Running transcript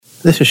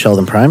This is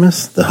Sheldon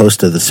Primus, the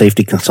host of the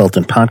Safety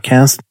Consultant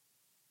Podcast.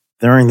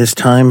 During this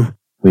time,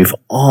 we've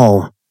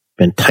all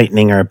been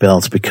tightening our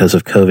belts because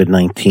of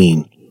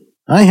COVID-19.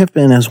 I have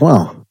been as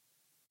well.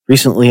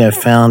 Recently, I've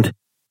found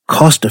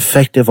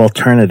cost-effective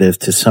alternatives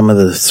to some of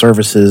the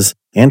services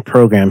and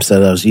programs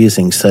that I was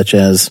using, such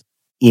as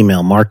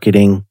email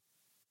marketing,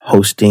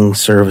 hosting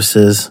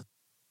services,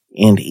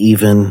 and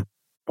even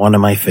one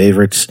of my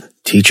favorites,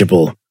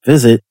 Teachable.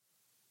 Visit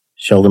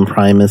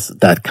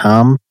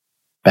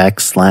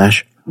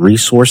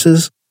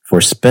sheldonprimus.com/resources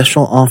for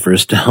special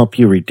offers to help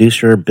you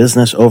reduce your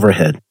business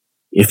overhead.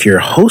 If you're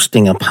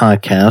hosting a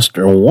podcast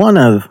or want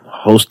to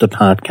host a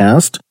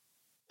podcast,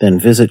 then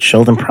visit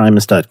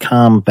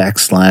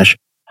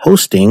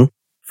sheldonprimus.com/hosting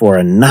for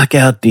a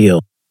knockout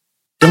deal.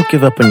 Don't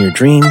give up on your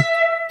dream.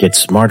 Get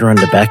smarter on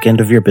the back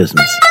end of your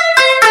business.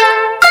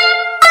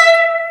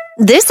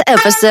 This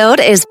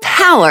episode is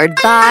powered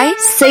by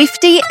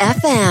Safety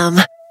FM.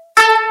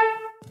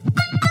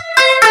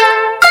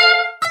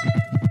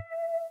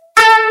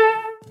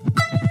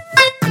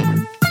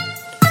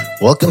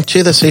 Welcome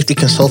to the Safety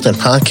Consultant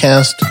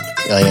Podcast.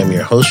 I am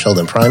your host,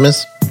 Sheldon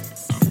Primus,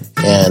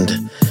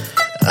 and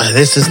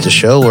this is the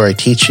show where I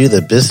teach you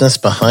the business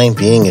behind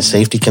being a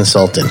safety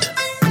consultant.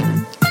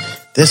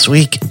 This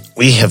week,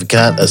 we have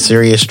got a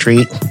serious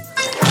treat.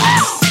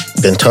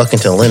 Been talking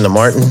to Linda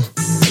Martin.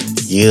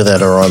 You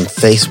that are on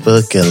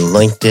Facebook and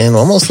LinkedIn,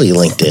 well, mostly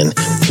LinkedIn,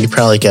 you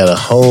probably got a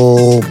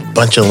whole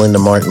bunch of Linda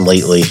Martin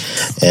lately,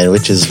 and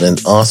which has been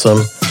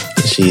awesome.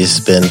 She's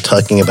been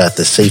talking about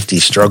the safety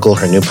struggle,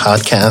 her new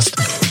podcast,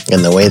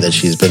 and the way that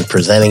she's been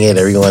presenting it.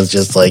 Everyone's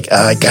just like,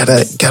 I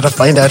gotta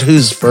find out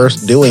who's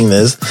first doing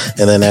this.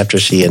 And then after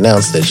she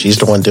announced that she's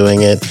the one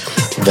doing it,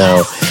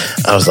 now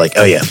I was like,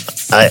 oh yeah.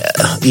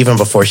 Even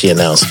before she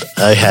announced,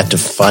 I had to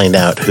find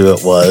out who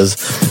it was.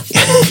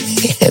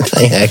 And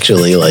I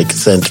actually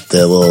sent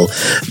the little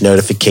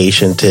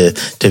notification to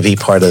be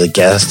part of the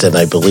guest. And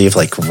I believe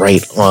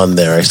right on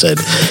there, I said,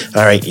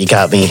 all right, you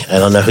got me. I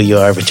don't know who you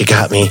are, but you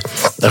got me.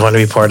 I want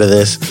to be part of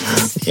this.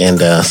 And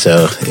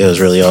so it was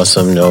really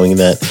awesome knowing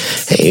that,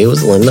 hey, it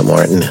was Linda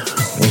Martin.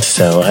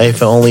 So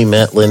I've only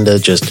met Linda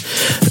just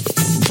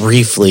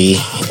briefly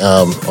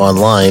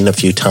online a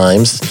few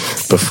times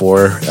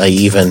before I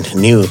even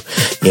knew,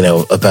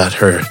 about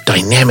her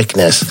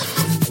dynamicness.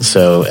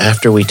 So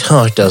after we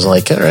talked, I was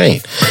like, all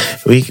right,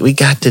 we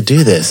got to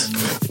do this.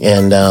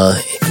 And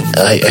I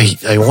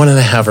wanted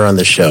to have her on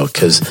the show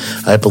because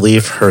I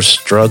believe her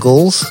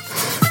struggles,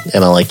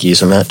 and I like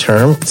using that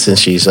term since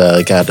she's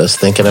got us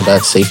thinking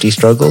about safety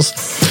struggles,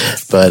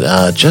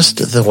 but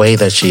just the way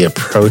that she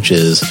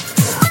approaches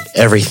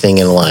everything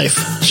in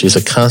life. She's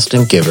a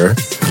constant giver,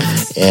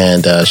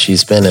 and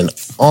she's been in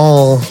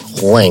all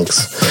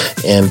lengths,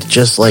 and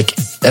just like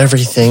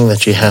everything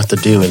that you have to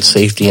do in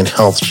safety and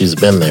health, she's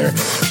been there.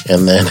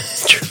 And then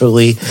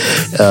truly,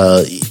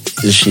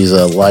 she's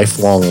a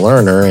lifelong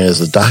learner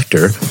as a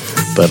doctor,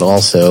 but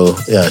also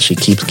she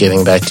keeps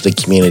giving back to the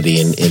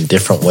community in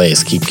different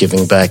ways. Keep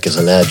giving back as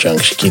an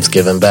adjunct. She keeps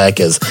giving back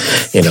as,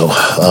 in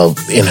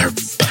her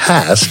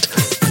past,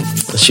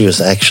 she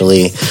was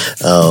actually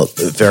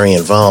very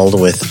involved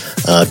with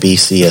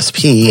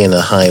BCSP in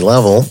a high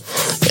level,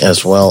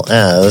 as well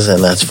as,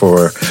 and that's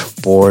for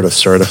Board of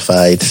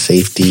Certified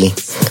Safety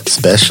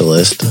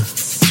Specialist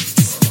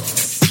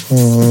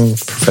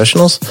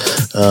Professionals?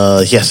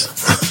 Yes,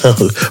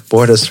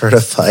 Board of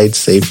Certified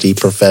Safety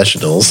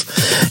Professionals,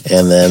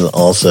 and then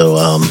also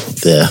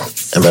the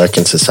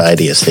American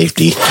Society of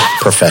Safety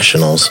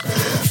Professionals.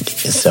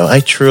 So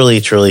I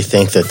truly, truly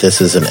think that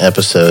this is an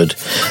episode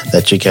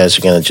that you guys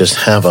are going to just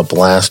have a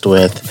blast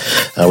with.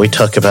 We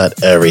talk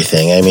about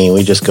everything. I mean,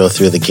 we just go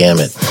through the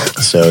gamut.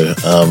 So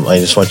I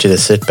just want you to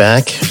sit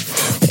back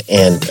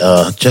and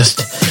just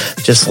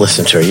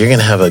listen to her. You're going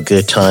to have a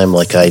good time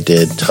like I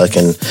did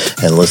talking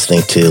and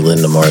listening to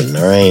Linda Martin,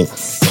 all right?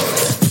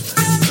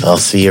 I'll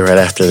see you right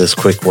after this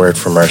quick word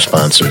from our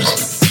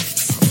sponsors.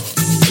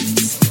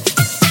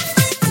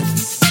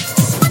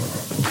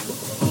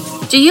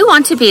 Do you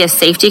want to be a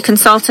safety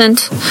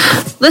consultant?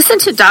 Listen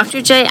to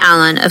Dr. Jay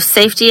Allen of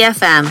Safety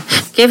FM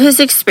give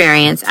his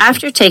experience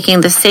after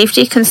taking the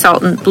Safety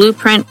Consultant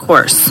Blueprint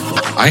course.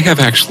 I have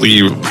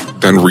actually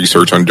done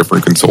research on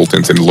different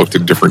consultants and looked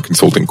at different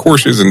consulting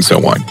courses and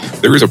so on.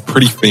 There is a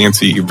pretty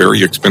fancy,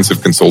 very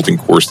expensive consulting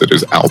course that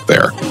is out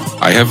there.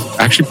 I have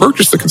actually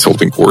purchased the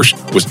consulting course,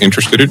 was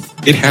interested in it.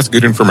 It has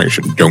good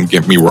information, don't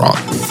get me wrong.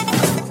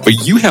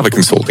 But you have a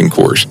consulting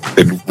course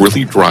that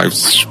really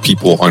drives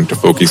people onto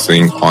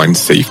focusing on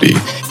safety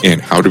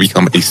and how to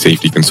become a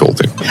safety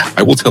consultant.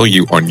 I will tell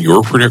you, on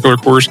your particular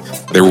course,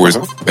 there was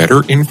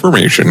better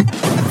information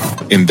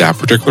in that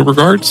particular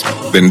regards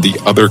than the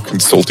other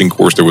consulting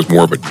course that was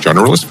more of a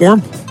generalist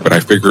form. But I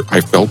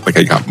felt like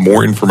I got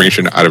more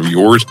information out of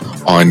yours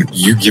on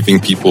you giving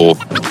people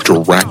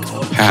direct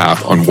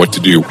path on what to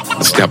do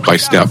step by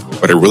step.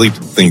 But I really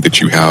think that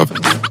you have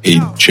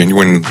a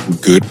genuine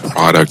good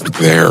product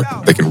there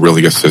that can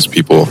really assist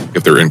people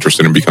if they're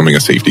interested in becoming a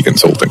safety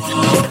consultant.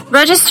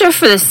 Register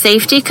for the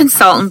Safety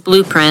Consultant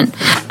Blueprint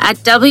at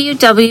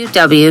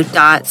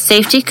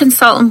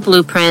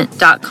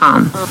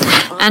www.safetyconsultantblueprint.com.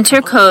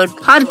 Enter code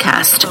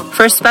PODCAST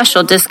for a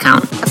special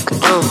discount.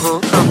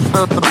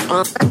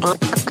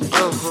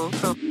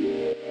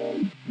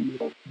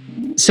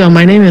 So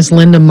my name is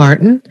Linda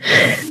Martin,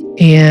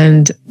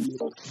 and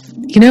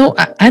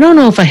I don't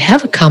know if I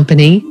have a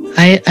company.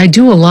 I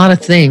do a lot of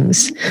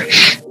things.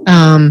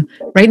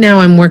 Right now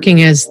I'm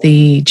working as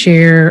the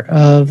chair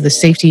of the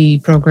safety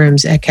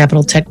programs at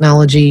Capital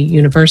Technology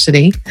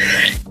University,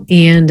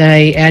 and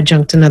I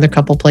adjunct another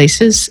couple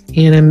places,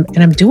 and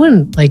I'm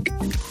doing like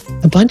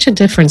a bunch of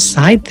different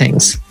side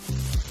things.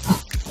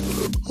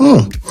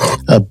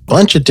 A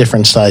bunch of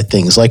different side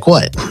things, like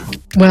what?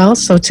 Well,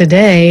 so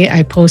today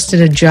I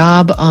posted a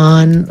job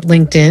on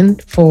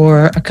LinkedIn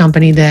for a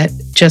company that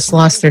just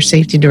lost their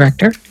safety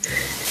director.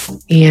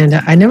 And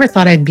I never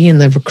thought I'd be in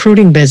the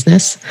recruiting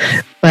business,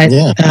 but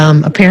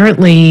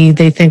apparently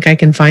they think I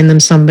can find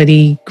them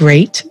somebody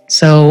great.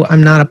 So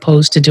I'm not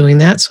opposed to doing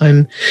that. So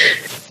I'm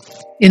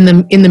in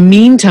the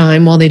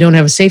meantime, while they don't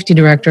have a safety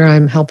director,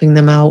 I'm helping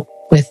them out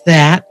with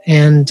that.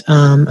 And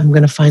I'm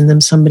going to find them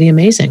somebody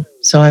amazing.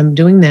 So I'm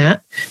doing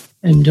that.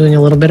 I'm doing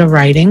a little bit of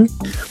writing,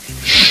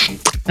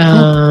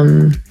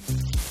 a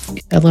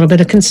little bit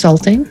of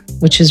consulting,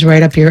 which is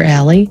right up your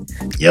alley.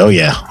 Oh,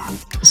 yeah.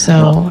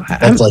 So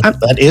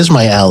that is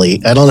my alley.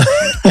 I don't.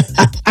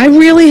 I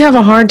really have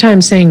a hard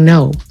time saying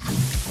no,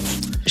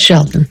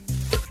 Sheldon.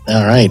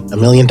 All right, $1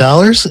 million.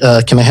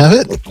 Can I have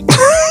it?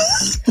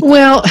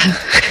 Well,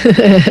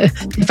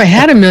 if I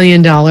had $1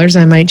 million,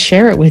 I might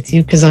share it with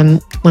you because I'm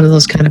one of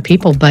those kind of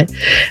people. But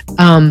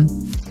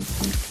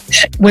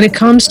when it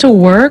comes to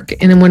work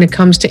and when it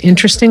comes to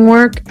interesting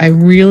work, I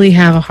really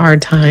have a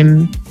hard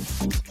time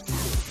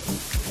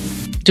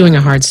doing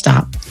a hard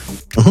stop.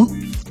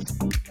 Mm-hmm.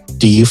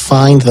 Do you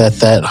find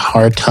that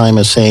hard time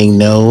of saying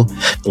no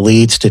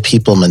leads to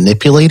people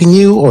manipulating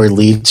you, or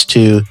leads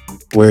to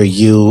where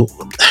you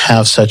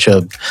have such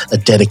a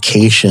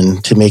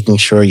dedication to making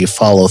sure you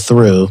follow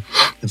through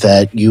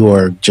that you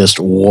are just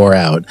wore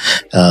out?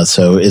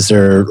 So is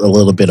there a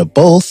little bit of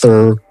both?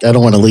 Or I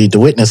don't want to lead the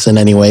witness in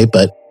any way,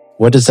 but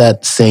what does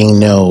that saying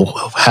no,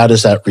 how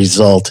does that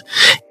result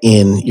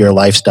in your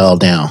lifestyle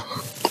now?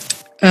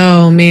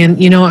 Oh man,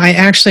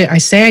 I say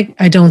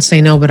I don't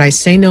say no, but I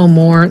say no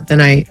more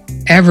than I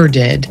ever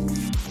did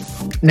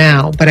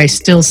now, but I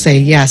still say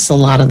yes a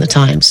lot of the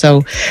time.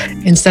 So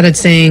instead of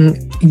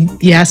saying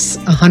yes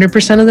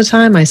 100% of the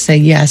time, I say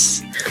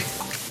yes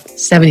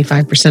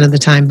 75% of the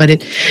time.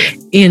 But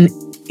in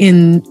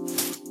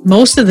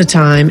most of the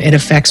time, it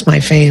affects my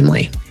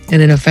family.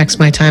 And it affects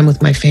my time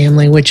with my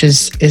family, which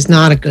is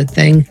not a good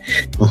thing.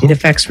 Uh-huh. It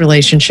affects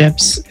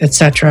relationships,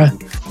 etc.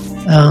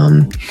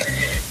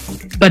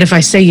 But if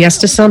I say yes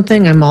to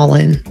something, I'm all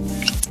in.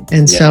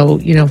 And so,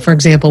 for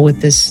example,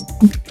 with this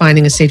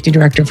finding a safety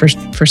director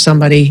for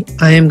somebody,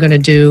 I am going to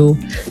do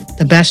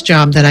the best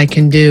job that I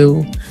can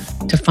do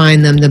to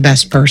find them the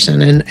best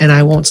person. And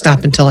I won't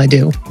stop until I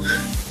do.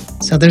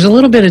 So there's a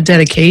little bit of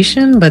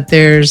dedication, but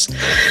there's...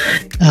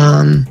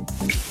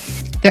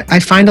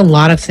 I find a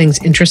lot of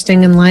things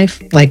interesting in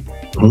life, like,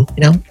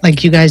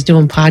 like you guys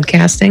doing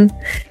podcasting.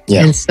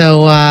 Yeah. And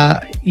so,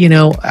 I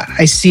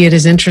see it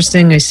as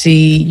interesting. I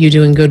see you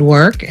doing good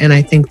work, and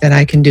I think that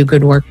I can do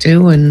good work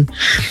too. And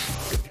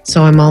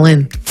so I'm all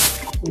in.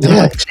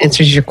 Yeah. That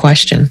answers your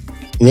question.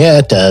 Yeah,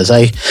 it does.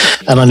 I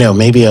don't know.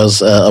 Maybe I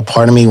was a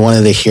part of me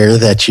wanted to hear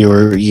that you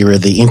were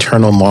the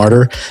internal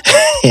martyr,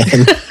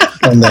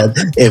 and that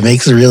it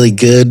makes it really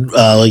good.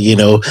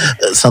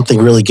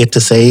 Something really good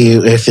to say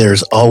if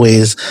there's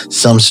always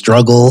some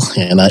struggle,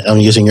 and I'm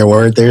using your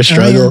word there,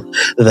 struggle.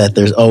 That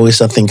there's always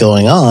something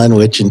going on,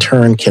 which in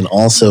turn can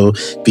also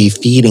be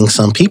feeding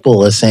some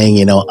people as saying,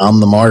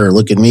 I'm the martyr.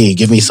 Look at me,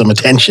 give me some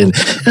attention.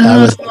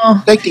 I was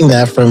expecting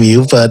that from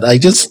you, but I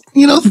just,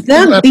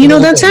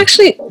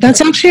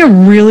 that's actually a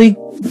really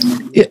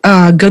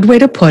good way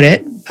to put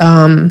it.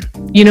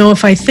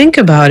 If I think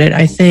about it,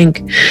 I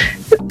think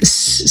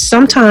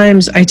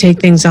sometimes I take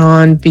things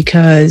on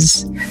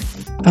because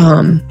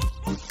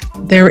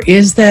there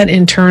is that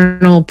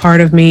internal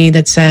part of me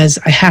that says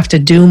I have to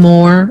do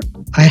more,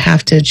 I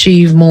have to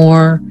achieve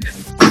more.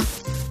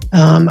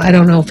 I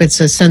don't know if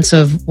it's a sense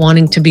of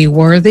wanting to be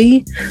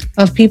worthy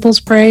of people's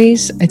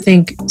praise. I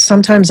think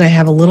sometimes I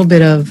have a little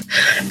bit of,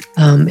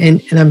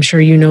 and I'm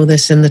sure you know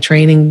this in the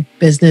training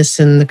business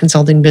and the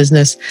consulting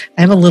business,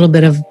 I have a little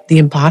bit of the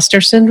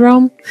imposter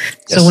syndrome.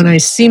 Yes. So when I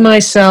see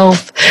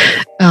myself,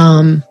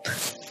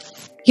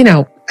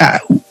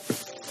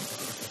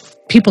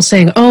 people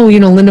saying, oh,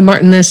 Linda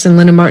Martin this and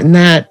Linda Martin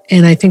that,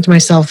 and I think to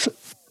myself,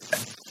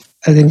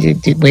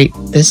 wait,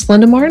 this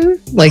Linda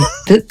Martin? Wait,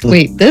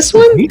 this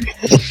one?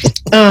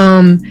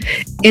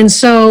 And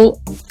so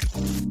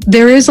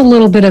there is a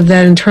little bit of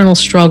that internal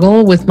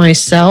struggle with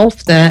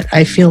myself that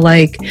I feel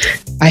like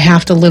I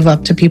have to live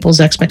up to people's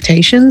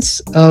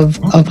expectations of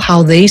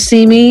how they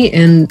see me.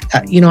 And,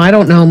 I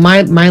don't know,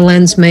 my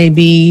lens may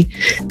be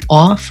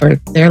off or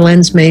their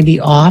lens may be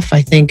off.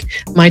 I think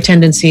my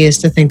tendency is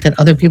to think that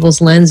other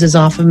people's lens is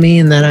off of me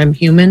and that I'm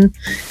human.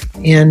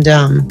 And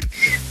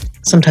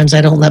sometimes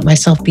I don't let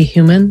myself be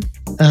human.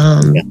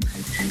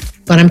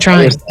 But I'm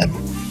trying.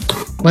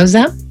 What is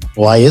that?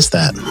 Why is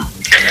that?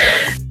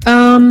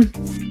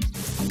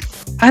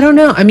 I don't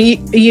know. I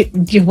mean,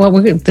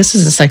 this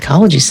is a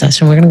psychology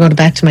session. We're going to go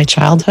back to my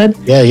childhood.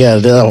 Yeah.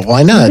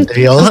 Why not?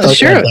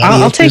 Sure.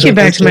 I'll take you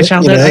back to my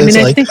childhood. I mean,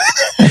 I think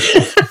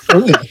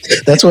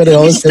that's what it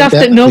always stuff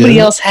that nobody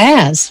else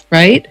has,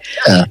 right?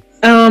 Yeah.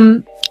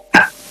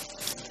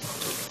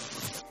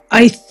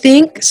 I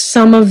think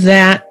some of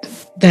that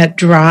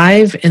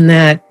drive and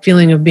that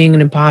feeling of being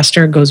an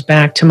imposter goes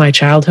back to my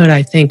childhood.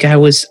 I think I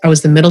was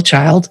the middle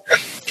child.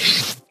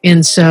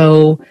 And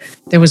so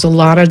there was a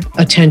lot of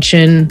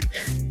attention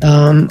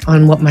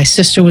on what my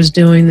sister was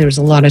doing. There was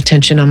a lot of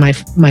attention on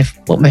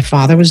what my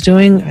father was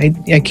doing.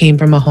 I came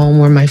from a home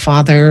where my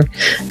father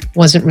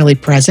wasn't really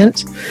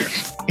present.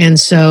 And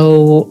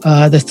so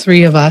the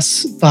three of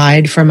us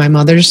vied for my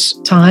mother's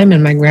time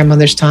and my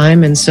grandmother's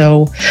time. And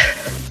so,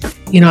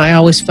 I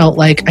always felt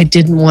like I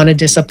didn't want to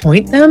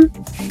disappoint them.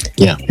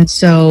 Yeah. And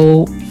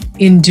so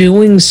in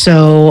doing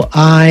so,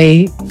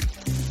 I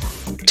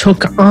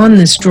took on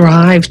this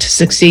drive to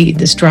succeed,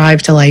 this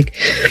drive to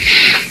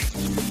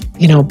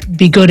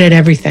be good at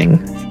everything.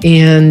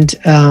 And,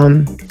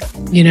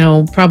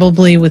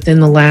 probably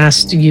within the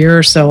last year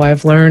or so,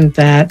 I've learned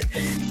that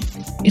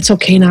it's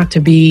okay not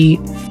to be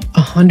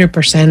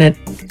 100%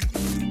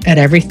 at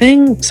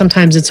everything.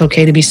 Sometimes it's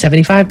okay to be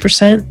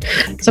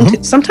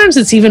 75%. Sometimes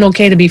it's even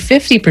okay to be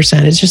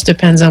 50%. It just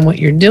depends on what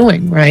you're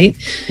doing, right?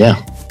 Yeah.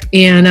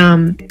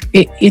 And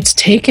it's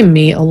taken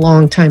me a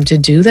long time to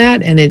do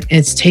that. And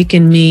it's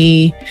taken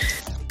me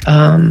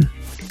an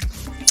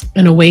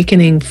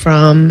awakening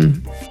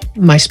from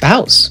my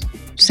spouse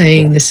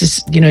saying, this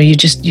is,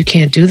 you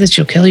can't do this.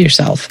 You'll kill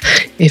yourself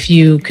if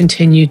you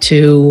continue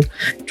to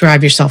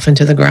drive yourself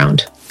into the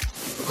ground.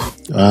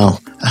 Wow.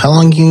 How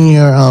long you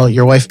and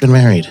your wife been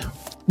married?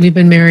 We've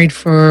been married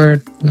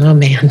for, oh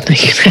man, you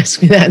can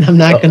ask me that and I'm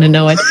not going to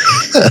know it.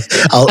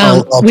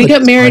 We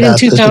got married in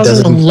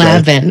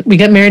 2011. We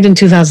got married in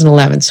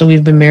 2011. So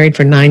we've been married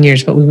for 9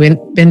 years, but we've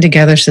been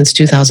together since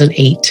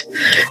 2008.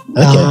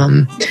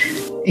 Okay.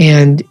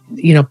 And,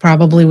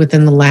 probably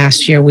within the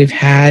last year we've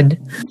had,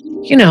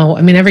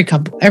 every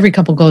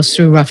couple goes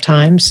through rough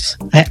times.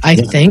 I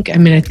think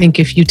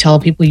if you tell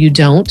people you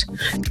don't,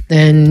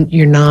 then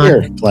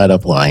you're flat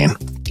up lying.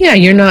 Yeah,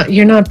 you're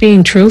not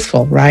being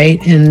truthful, right?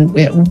 And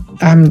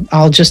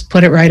I'll just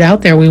put it right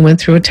out there. We went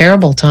through a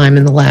terrible time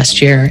in the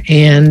last year,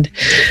 and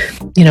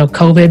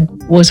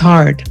COVID was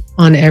hard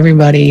on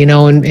everybody,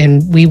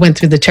 and we went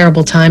through the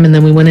terrible time, and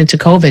then we went into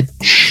COVID.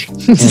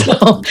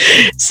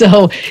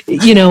 so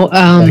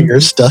you're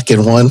stuck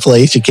in one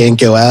place. You can't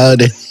go out.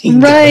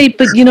 Right,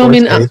 but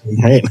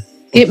right.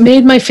 It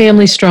made my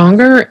family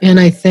stronger, and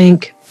I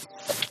think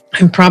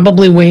I'm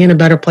probably way in a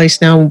better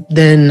place now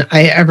than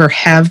I ever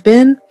have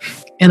been.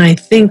 And I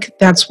think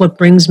that's what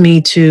brings me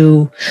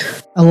to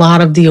a lot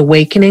of the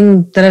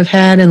awakening that I've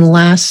had in the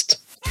last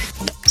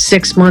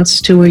 6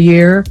 months to a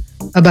year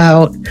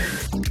about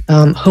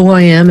who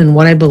I am and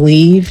what I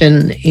believe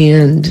and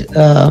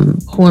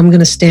who I'm going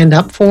to stand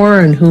up for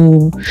and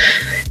who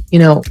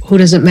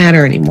doesn't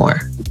matter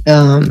anymore.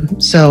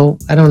 So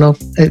I don't know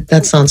if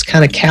that sounds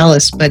kind of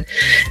callous, but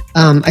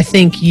I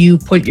think you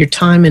put your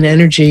time and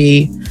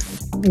energy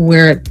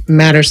where it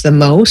matters the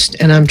most,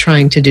 and I'm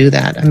trying to do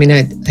that. I mean,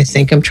 I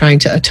think I'm trying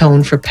to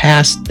atone for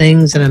past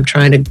things, and I'm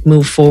trying to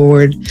move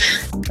forward,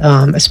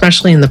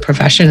 especially in the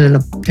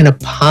profession in a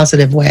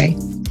positive way.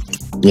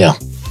 Yeah.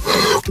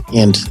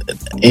 And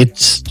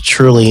it's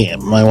truly,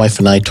 my wife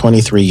and I,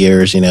 23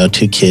 years,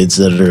 2 kids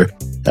that are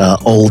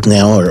old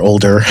now or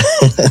older.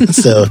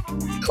 So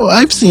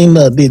I've seen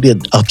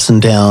the ups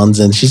and downs,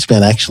 and she's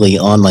been actually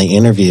on my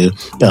interview.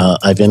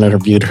 I've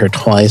interviewed her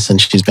twice, and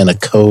she's been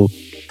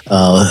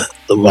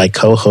my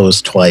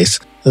co-host twice.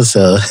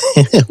 So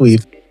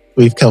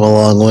we've come a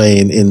long way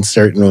in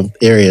certain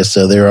areas.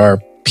 So there are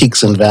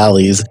peaks and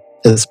valleys,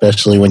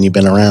 especially when you've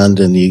been around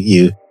and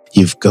you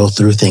go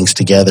through things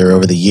together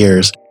over the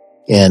years.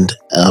 And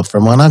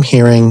from what I'm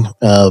hearing,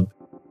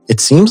 it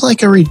seems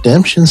like a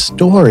redemption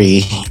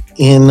story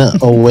in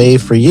a way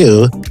for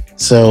you.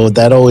 So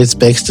that always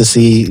begs to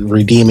see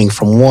redeeming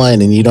from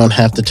one, and you don't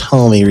have to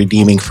tell me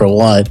redeeming for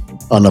what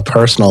on a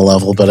personal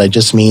level, but I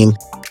just mean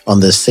on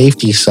the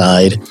safety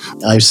side,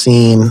 I've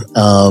seen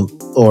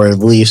or at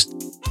least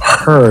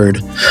heard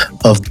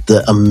of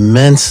the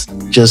immense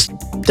just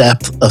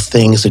depth of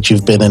things that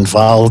you've been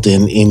involved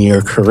in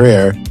your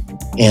career.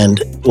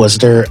 And was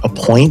there a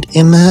point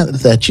in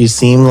that you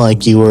seemed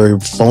like you were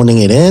phoning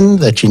it in,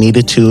 that you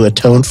needed to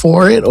atone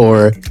for it?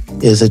 Or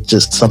is it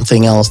just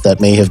something else that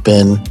may have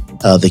been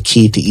the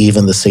key to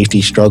even the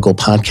Safety Struggle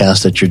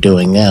podcast that you're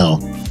doing now?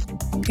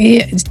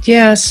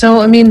 Yeah.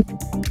 So, I mean,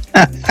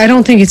 I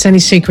don't think it's any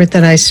secret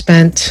that I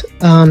spent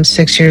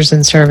 6 years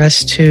in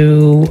service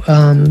to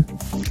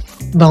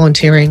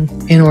volunteering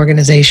in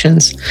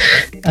organizations.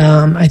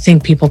 I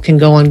think people can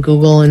go on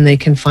Google and they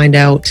can find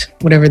out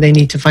whatever they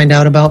need to find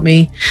out about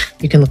me.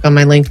 You can look on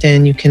my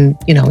LinkedIn. You can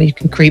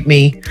creep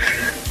me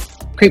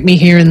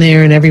here and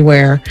there and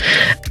everywhere.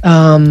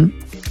 I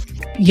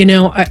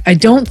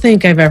don't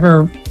think I've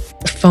ever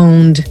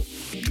phoned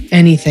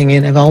anything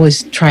in. I've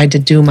always tried to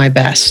do my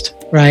best,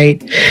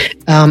 right?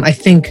 I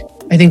think,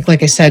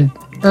 like I said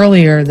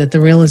earlier, that the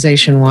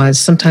realization was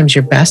sometimes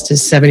your best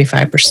is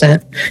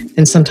 75%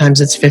 and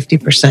sometimes it's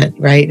 50%,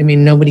 right? I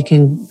mean, nobody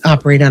can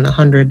operate on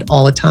 100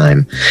 all the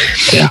time.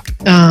 Yeah.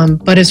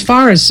 But as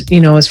far as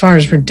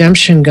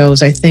redemption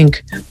goes, I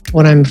think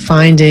what I'm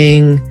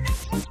finding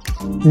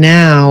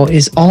now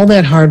is all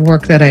that hard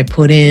work that I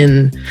put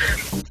in,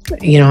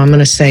 I'm going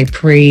to say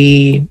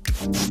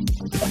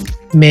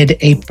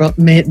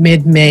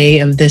mid-May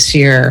of this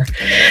year,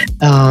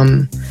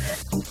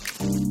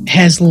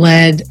 has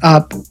led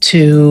up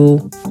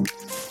to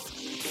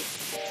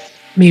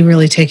me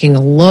really taking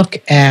a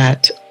look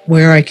at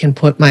where I can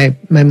put my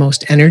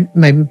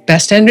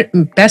best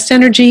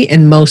energy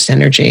and most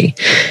energy.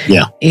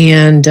 Yeah.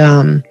 And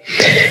I'm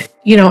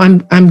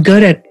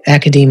good at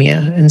academia,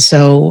 and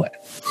so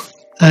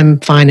I'm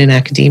fine in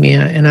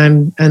academia, and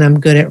I'm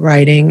good at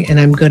writing, and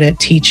I'm good at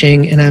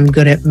teaching, and I'm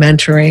good at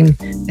mentoring.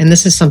 And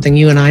this is something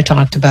you and I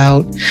talked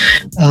about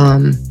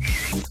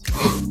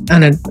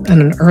on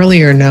an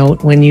earlier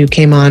note when you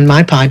came on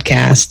my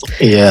podcast.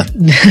 Yeah.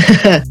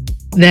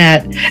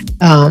 That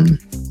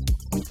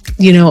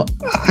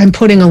I'm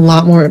putting a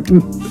lot more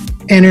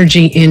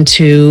energy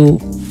into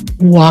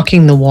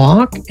walking the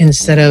walk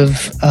instead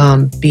of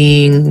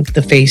being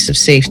the face of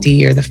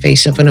safety or the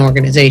face of an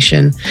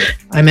organization.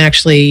 I'm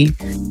actually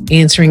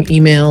answering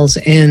emails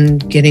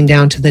and getting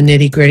down to the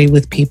nitty-gritty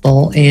with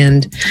people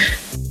and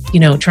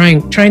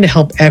trying to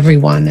help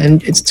everyone.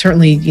 And it's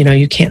certainly,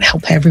 you can't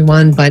help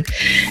everyone, but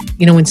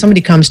when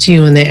somebody comes to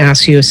you and they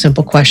ask you a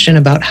simple question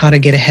about how to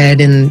get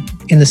ahead in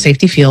the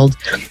safety field,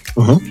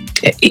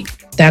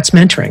 that's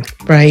mentoring,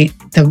 right?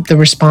 The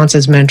response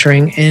is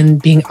mentoring, and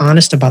being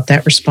honest about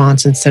that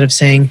response instead of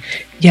saying,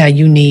 yeah,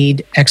 you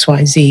need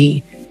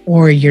XYZ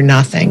or you're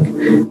nothing.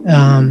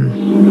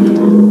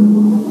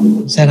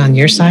 Is that on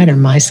your side or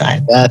my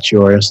side? That's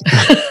yours.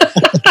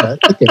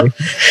 Okay.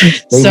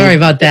 Sorry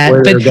about that.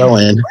 Where you're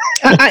going.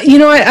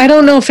 I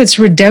don't know if it's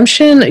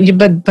redemption,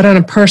 but on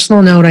a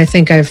personal note, I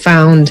think I've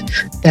found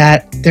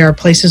that there are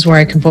places where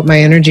I can put my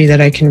energy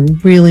that I can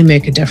really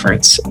make a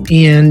difference.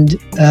 And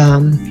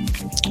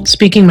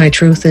speaking my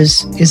truth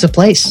is a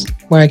place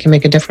where I can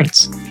make a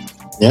difference.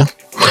 Yeah.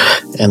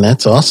 And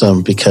that's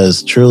awesome,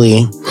 because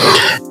truly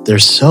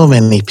there's so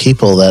many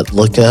people that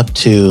look up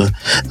to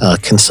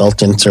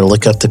consultants or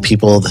look up to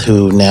people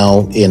who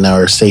now in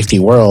our safety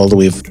world,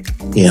 we've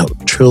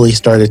truly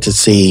started to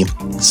see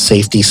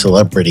safety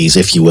celebrities,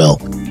 if you will.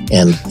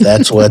 And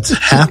that's what's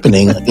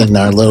happening in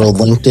our little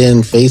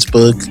LinkedIn,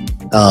 Facebook,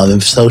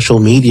 social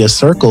media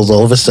circles.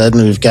 All of a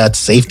sudden we've got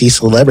safety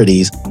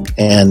celebrities,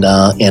 and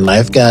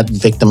I've got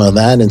victim of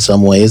that in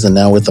some ways. And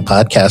now with the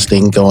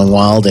podcasting going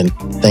wild, and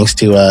thanks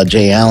to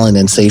Jay Allen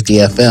and Safety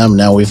FM,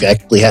 now we've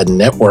actually had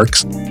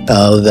networks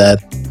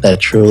that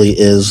truly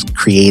is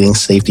creating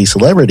safety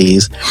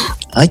celebrities.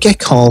 I get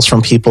calls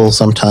from people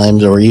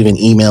sometimes, or even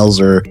emails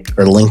or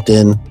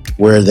LinkedIn,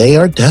 where they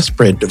are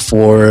desperate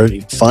for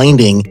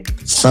finding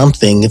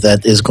something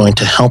that is going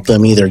to help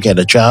them either get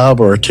a job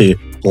or to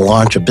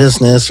launch a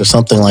business or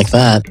something like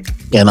that.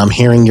 And I'm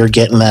hearing you're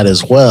getting that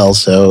as well.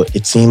 So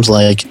it seems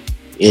like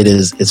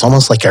it's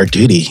almost like our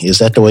duty. Is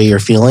that the way you're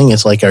feeling?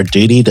 It's like our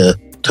duty to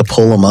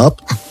pull them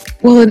up?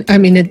 Well, I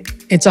mean,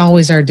 it's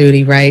always our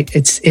duty, right?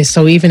 It's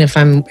so even if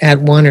I'm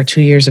at 1 or 2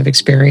 years of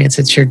experience,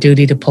 it's your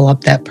duty to pull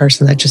up that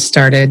person that just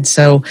started.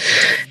 So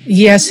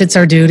yes, it's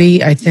our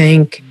duty. I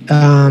think,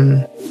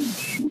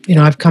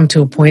 I've come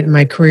to a point in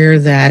my career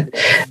that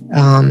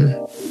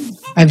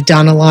I've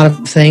done a lot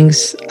of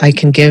things. I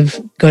can give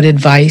good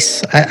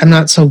advice. I'm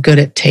not so good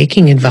at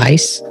taking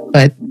advice,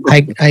 but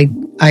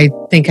I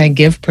think I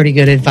give pretty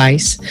good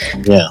advice.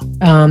 Yeah.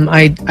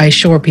 I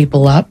shore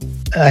people up.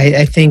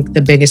 I think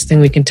the biggest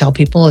thing we can tell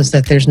people is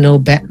that there's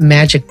no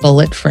magic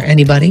bullet for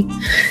anybody.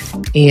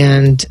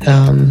 And,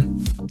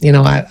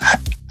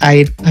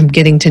 I'm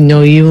getting to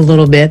know you a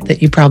little bit,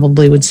 that you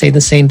probably would say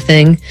the same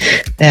thing,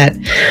 that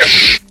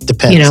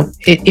depends.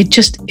 It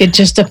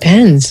just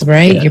depends,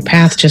 right? Yeah. Your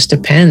path just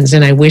depends.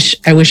 And I wish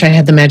I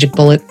had the magic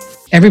bullet,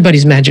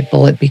 everybody's magic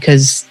bullet,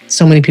 because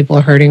so many people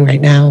are hurting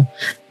right now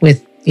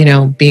with,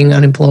 being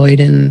unemployed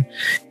and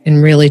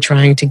really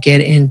trying to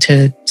get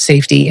into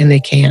safety, and they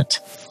can't.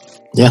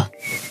 Yeah.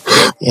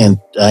 And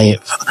I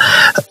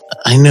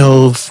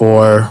know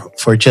for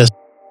just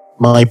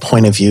my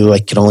point of view, I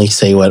can only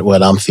say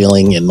what I'm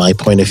feeling in my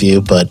point of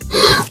view, but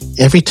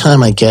every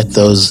time I get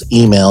those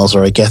emails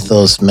or I get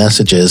those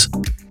messages,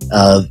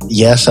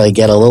 yes, I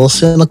get a little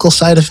cynical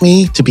side of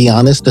me, to be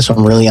honest, if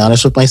I'm really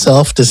honest with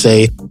myself, to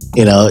say,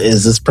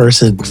 is this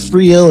person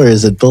real or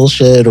is it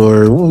bullshit,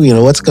 or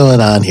what's going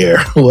on here?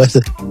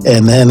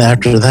 And then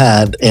after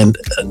that, and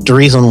the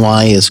reason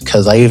why is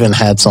because I even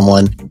had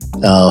someone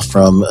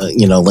from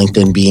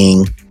LinkedIn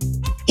being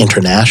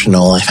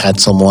international. I've had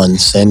someone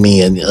send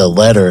me a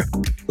letter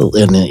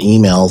in an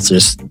email,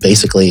 just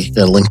basically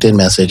a LinkedIn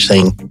message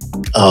saying,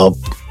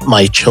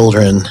 my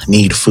children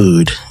need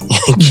food.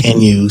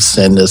 Can you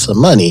send us some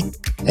money?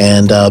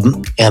 And I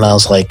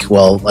was like,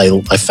 well,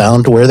 I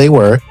found where they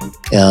were.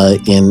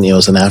 It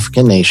was an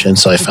African nation,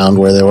 so I found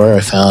where they were. I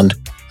found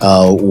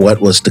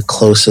what was the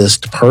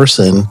closest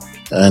person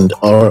and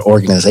or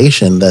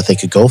organization that they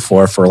could go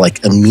for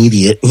like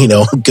immediate,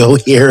 go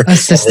here.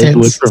 Assistance. It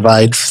would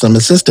provide some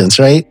assistance,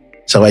 right?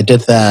 So I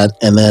did that,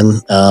 and then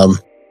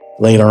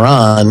later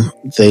on,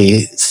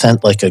 they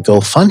sent like a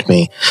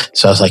GoFundMe.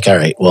 So I was like, all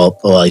right, well,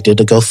 I did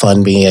a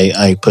GoFundMe.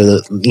 I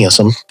put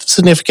some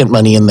significant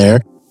money in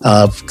there,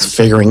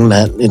 figuring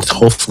that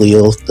hopefully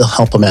it'll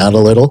help them out a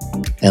little.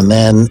 And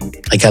then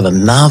I got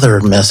another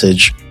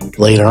message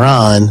later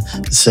on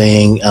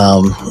saying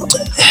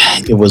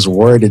it was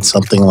worded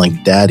something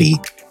like "daddy,"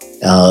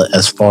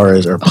 as far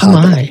as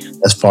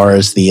as far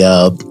as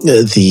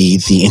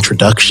the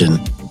introduction.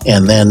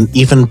 And then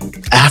even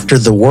after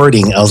the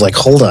wording, I was like,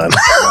 hold on.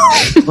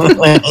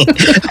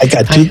 I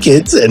got 2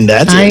 kids and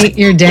that's I ain't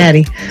your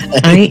daddy.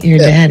 I ain't your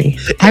daddy.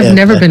 I've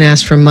never been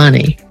asked for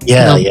money.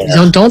 Yeah.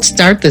 Don't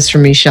start this for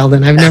me,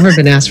 Sheldon. I've never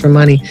been asked for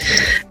money.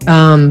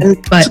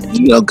 But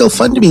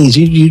GoFundMes,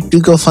 you do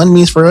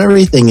GoFundMes for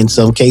everything in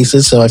some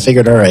cases. So I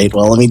figured, all right,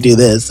 well, let me do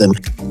this.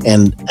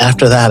 And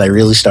after that, I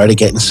really started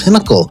getting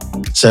cynical.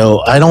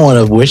 So I don't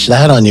want to wish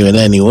that on you in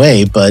any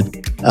way, but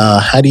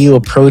how do you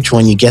approach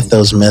when you get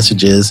those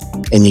messages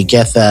and you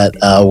get that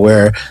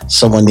where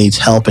someone needs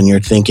help and you're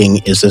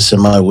thinking, is this in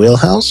my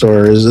wheelhouse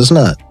or is this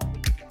not?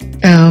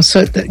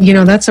 So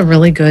that's a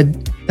really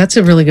good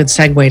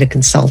segue to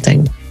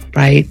consulting,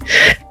 right?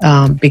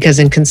 Because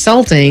in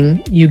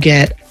consulting, you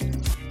get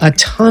a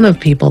ton of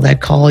people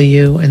that call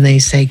you and they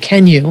say,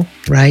 can you,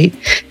 right?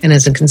 And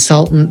as a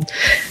consultant,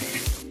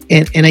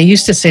 and I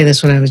used to say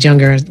this when I was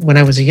younger. When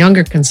I was a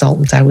younger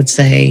consultant, I would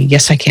say,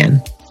 yes, I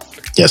can.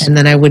 Yes. And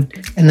then I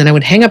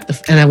would hang up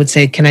and I would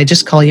say, can I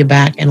just call you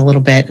back in a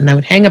little bit? And I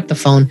would hang up the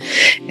phone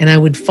and I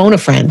would phone a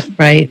friend,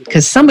 right?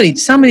 Because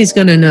somebody's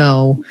going to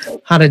know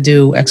how to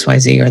do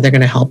XYZ or they're going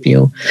to help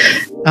you.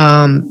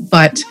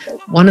 But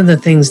one of the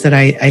things that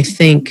I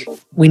think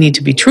we need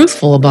to be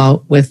truthful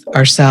about with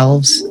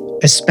ourselves,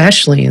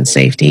 especially in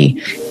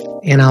safety,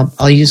 and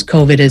I'll use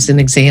COVID as an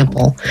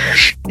example,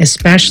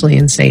 especially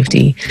in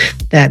safety,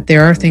 that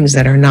there are things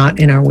that are not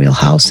in our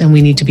wheelhouse and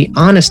we need to be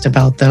honest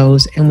about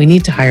those, and we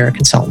need to hire a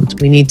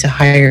consultant. We need to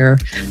hire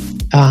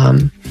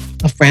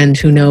a friend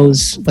who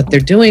knows what they're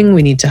doing.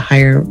 We need to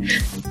hire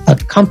a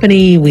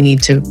company. We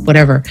need to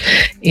whatever.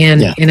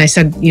 And I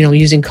said,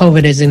 using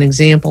COVID as an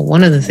example,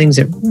 one of the things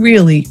that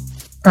really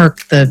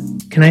irked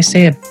can I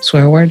say a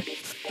swear word?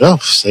 Oh,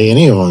 say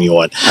any of them you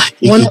want.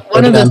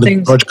 One of the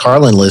things, George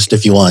Carlin list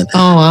if you want. Oh,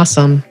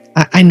 awesome.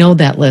 I know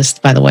that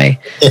list, by the way.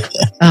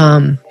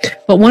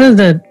 But one of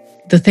the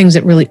things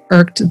that really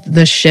irked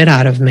the shit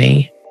out of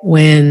me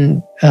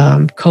when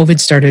COVID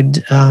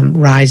started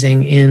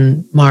rising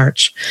in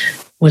March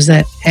was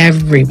that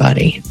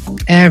everybody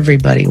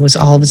was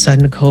all of a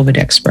sudden a COVID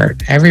expert.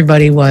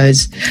 Everybody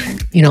was,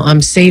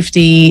 I'm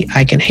safety,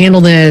 I can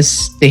handle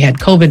this. They had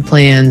COVID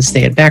plans,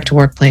 they had back to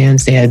work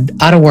plans, they had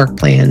out of work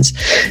plans.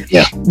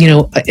 Yeah.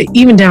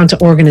 Even down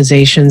to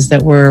organizations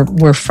that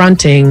were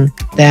fronting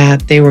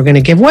that they were going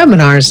to give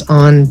webinars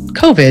on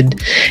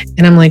COVID.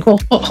 And I'm like, well,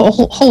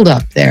 hold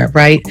up there,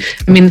 right?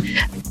 I mean,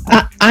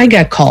 I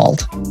got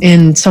called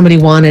and somebody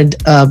wanted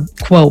a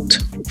quote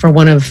for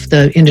one of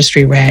the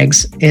industry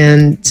rags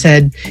and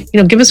said,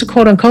 give us a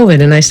quote on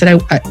COVID. And I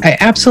said, I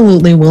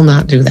absolutely will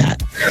not do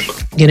that.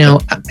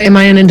 Am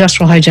I an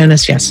industrial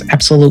hygienist? Yes,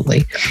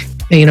 absolutely.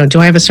 Do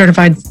I have a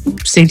certified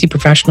safety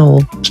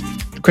professional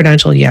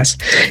credential? Yes.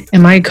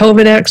 Am I a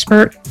COVID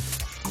expert?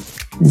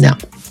 No,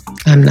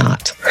 I'm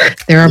not.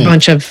 There are a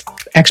bunch of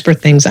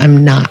expert things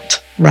I'm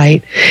not,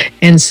 right?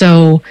 And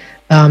so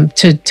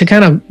to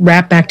kind of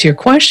wrap back to your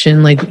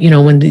question,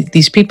 when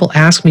these people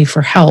ask me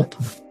for help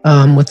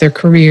with their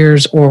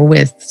careers or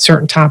with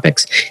certain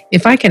topics,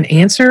 if I can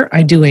answer,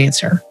 I do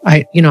answer.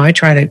 I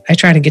try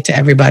to get to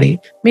everybody.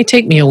 It may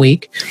take me a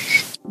week,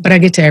 but I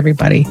get to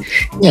everybody.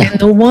 Yeah. And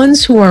the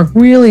ones who are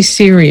really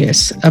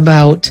serious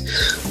about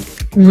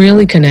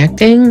really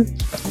connecting,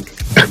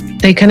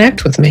 they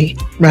connect with me,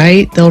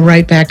 right? They'll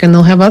write back and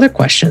they'll have other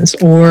questions,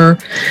 or,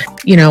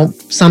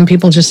 some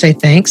people just say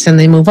thanks and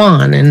they move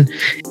on.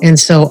 And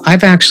so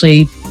I've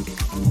actually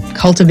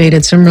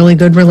cultivated some really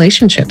good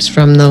relationships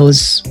from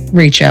those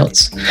reach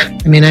outs.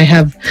 I mean, I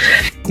have,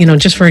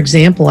 just for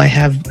example, I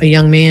have a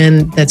young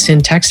man that's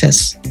in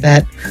Texas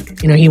that,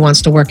 he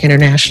wants to work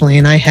internationally.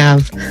 And I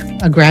have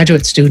a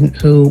graduate student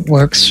who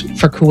works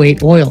for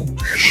Kuwait Oil,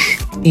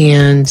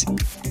 and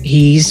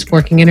he's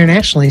working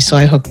internationally. So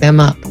I hooked them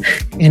up,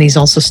 and he's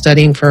also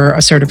studying for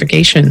a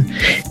certification.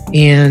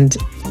 And,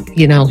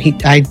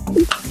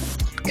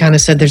 I kind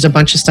of said there's a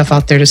bunch of stuff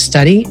out there to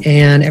study,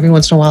 and every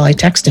once in a while I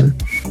text him.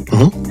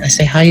 I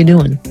say, how you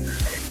doing?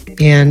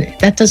 And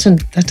that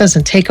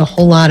doesn't take a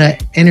whole lot of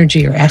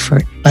energy or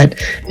effort, but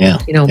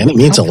and it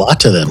means a lot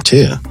to them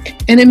too.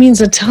 And it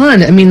means a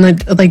ton. I mean,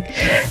 like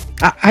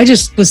I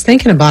just was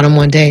thinking about him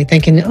one day,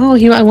 thinking,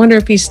 I wonder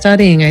if he's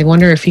studying. I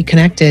wonder if he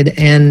connected.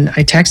 And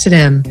I texted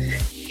him,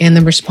 and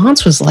the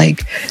response was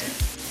like,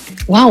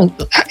 wow,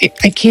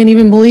 I can't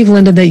even believe,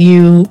 Linda, that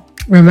you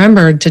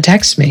remembered to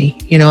text me.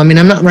 I mean,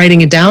 I'm not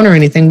writing it down or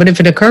anything, but if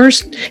it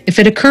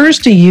occurs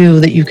to you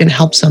that you can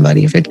help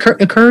somebody, if it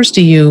occurs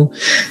to you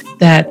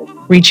that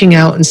reaching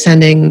out and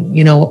sending,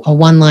 a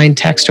one-line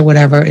text or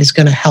whatever is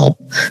going to help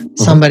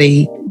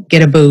somebody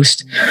get a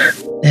boost,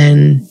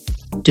 then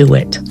do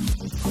it.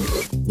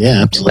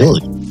 Yeah,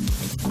 absolutely.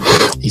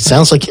 It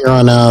sounds like you're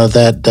on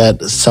that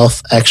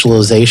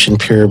self-actualization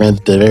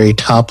pyramid, the very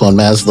top on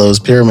Maslow's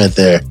pyramid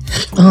there.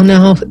 Oh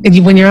no!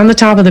 When you're on the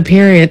top of the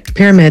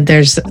pyramid,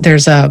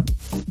 there's a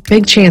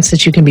big chance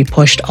that you can be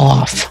pushed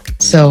off.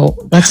 So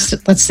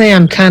let's say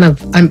I'm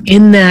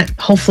in that,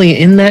 hopefully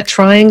in that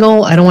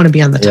triangle. I don't want to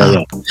be on the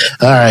top.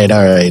 Yeah.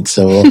 All right.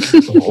 So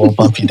we'll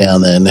bump you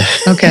down then.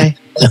 Okay.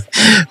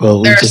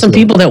 Well, there are some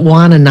people that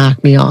want to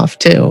knock me off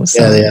too.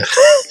 So. Yeah.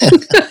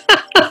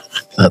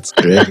 That's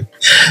great.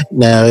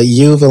 Now,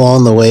 you've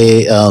along the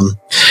way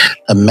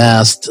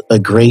amassed a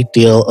great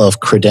deal of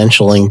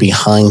credentialing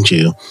behind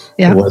you.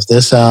 Yeah. Was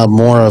this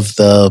more of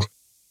the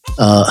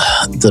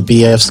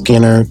B.F.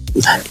 Skinner,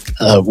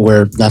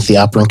 where not the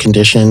operant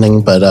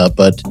conditioning,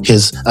 but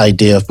his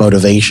idea of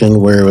motivation,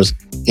 where it was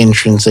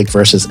intrinsic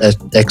versus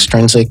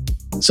extrinsic?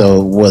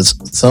 So was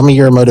some of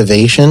your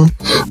motivation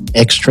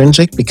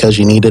extrinsic because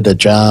you needed a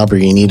job or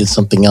you needed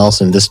something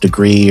else and this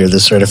degree or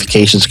this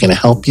certification is going to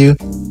help you?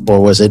 Or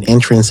was it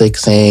intrinsic,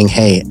 saying,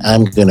 hey,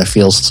 I'm going to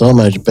feel so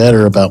much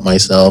better about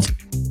myself,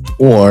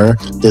 or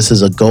this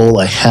is a goal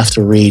I have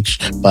to reach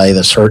by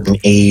the certain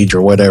age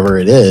or whatever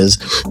it is,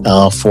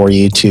 for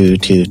you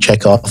to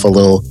check off a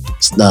little,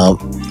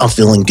 I'm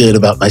feeling good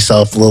about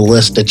myself, a little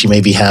list that you may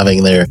be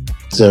having there.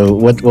 So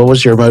what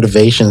was your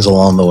motivations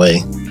along the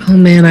way? Oh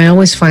man, I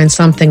always find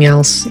something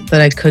else that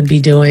I could be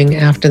doing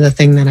after the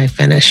thing that I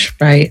finish,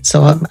 right?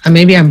 So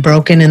maybe I'm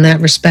broken in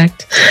that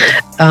respect.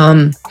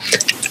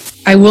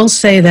 I will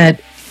say that,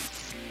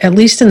 at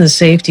least in the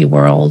safety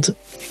world,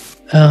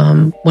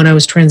 when I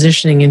was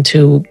transitioning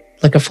into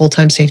like a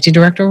full-time safety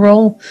director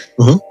role,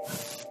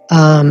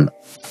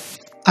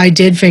 I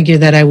did figure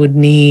that I would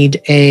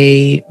need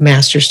a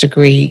master's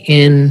degree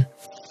in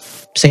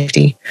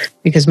safety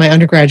because my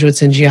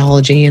undergraduate's in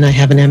geology and I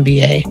have an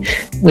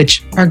MBA,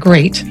 which are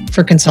great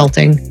for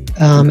consulting.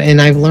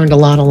 And I've learned a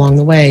lot along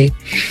the way.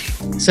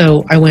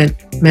 So I went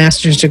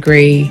master's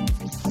degree,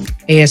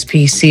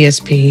 ASP,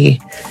 CSP,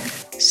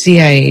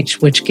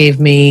 CIH, which gave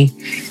me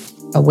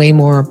a way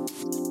more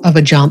of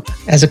a jump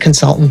as a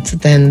consultant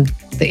than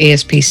the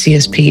ASP,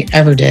 CSP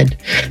ever did.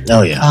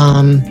 Oh, yeah.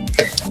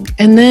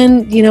 And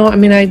then,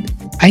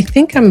 I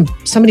think I'm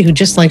somebody who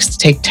just likes to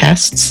take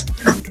tests,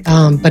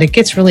 but it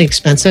gets really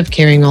expensive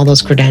carrying all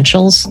those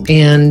credentials.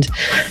 And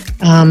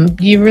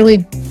you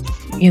really,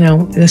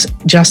 this is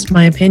just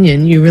my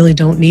opinion, you really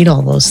don't need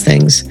all those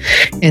things.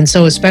 And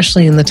so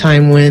especially in the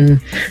time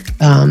when,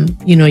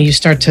 you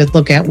start to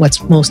look at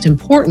what's most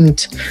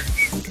important,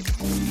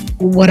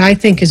 what I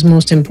think is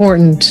most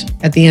important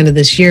at the end of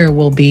this year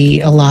will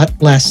be a lot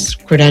less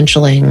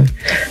credentialing,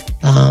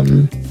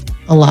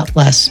 a lot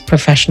less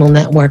professional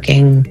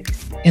networking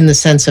in the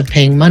sense of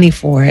paying money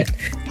for it,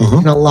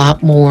 and a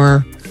lot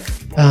more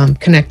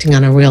connecting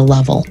on a real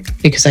level.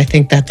 Because I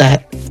think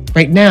that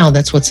right now,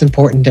 that's what's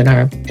important in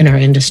our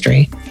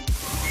industry.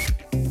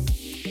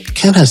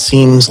 Kind of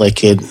seems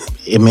like it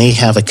may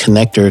have a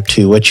connector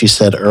to what you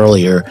said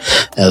earlier,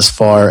 as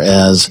far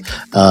as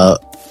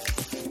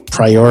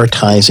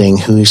prioritizing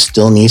who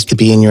still needs to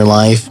be in your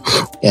life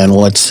and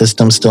what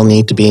systems still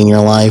need to be in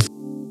your life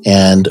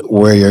and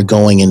where you're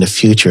going in the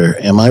future.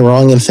 Am I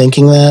wrong in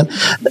thinking that?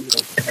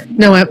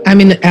 No, I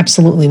mean,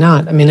 absolutely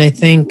not. I mean, I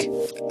think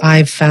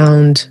I've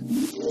found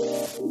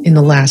in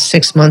the last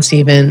 6 months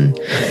even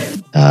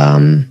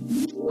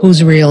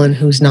who's real and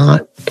who's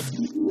not.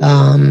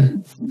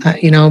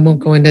 I won't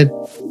go into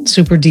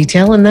super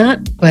detail in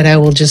that, but I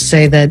will just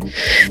say that,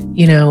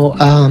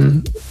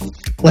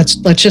 let's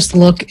just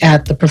look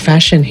at the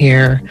profession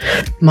here.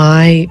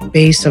 My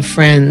base of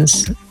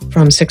friends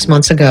from 6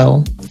 months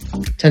ago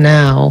to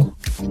now,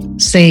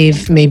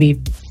 save maybe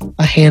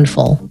a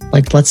handful,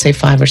 like let's say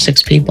 5 or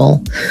 6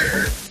 people,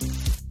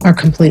 are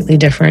completely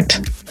different.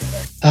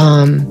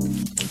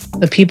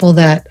 The people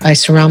that I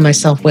surround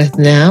myself with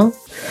now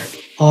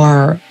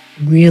are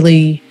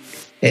really,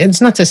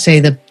 it's not to say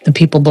that the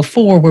people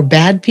before were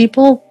bad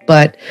people,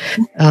 but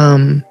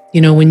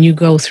when you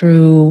go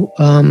through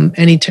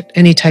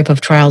any type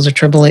of trials or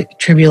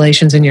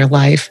tribulations in your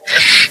life,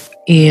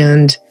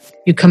 and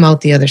you come out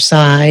the other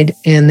side,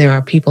 and there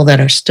are people that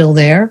are still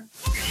there,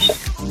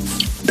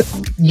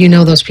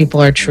 those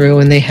people are true,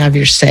 and they have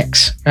your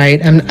 6,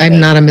 right? I'm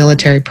not a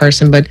military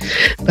person, but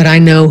I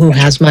know who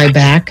has my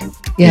back,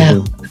 Yeah.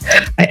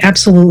 I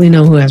absolutely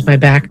know who has my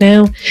back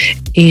now.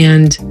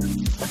 And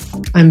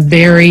I'm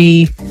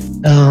very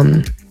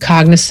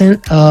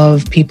cognizant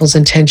of people's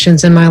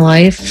intentions in my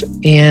life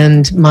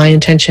and my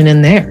intention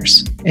in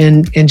theirs,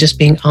 and just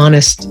being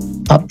honest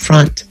up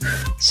front.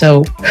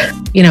 So,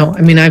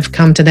 I've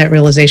come to that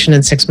realization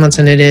in 6 months,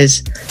 and it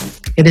is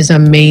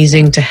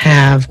amazing to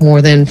have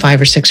more than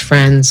 5 or 6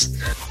 friends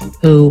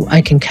who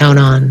I can count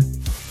on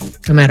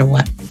no matter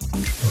what.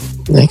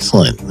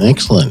 Excellent.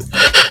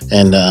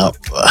 And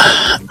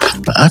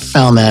I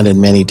found that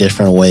in many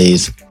different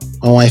ways.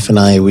 My wife and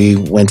I, we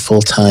went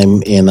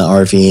full-time in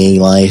RVing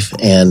life,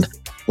 and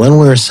when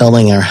we were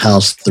selling our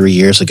house 3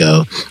 years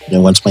ago,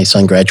 once my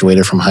son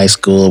graduated from high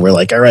school, we're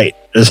like, all right,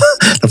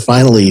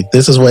 finally,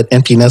 this is what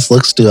empty nest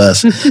looks to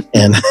us.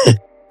 And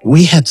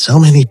we had so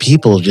many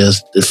people,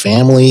 just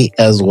family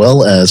as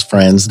well as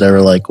friends, that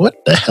were like,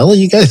 what the hell are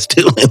you guys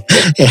doing?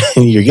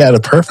 And you got a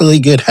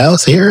perfectly good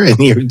house here and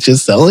you're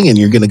just selling, and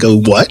you're going to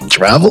go what?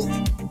 Travel?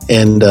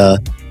 And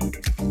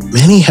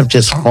many have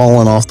just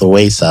fallen off the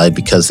wayside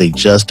because they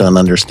just don't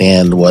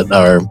understand what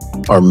our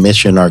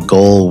mission, our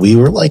goal. We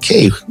were like,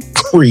 hey,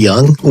 we're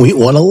young. We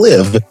want to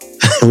live.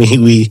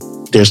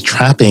 There's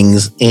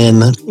trappings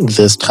in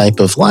this type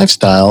of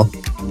lifestyle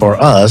for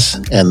us,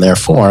 and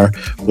therefore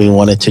we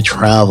wanted to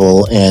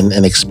travel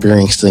and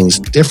experience things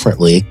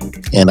differently.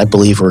 And I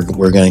believe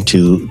we're going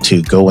to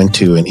go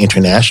into an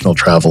international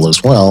travel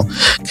as well,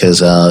 because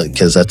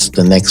that's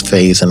the next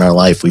phase in our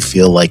life. We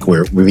feel like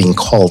we're being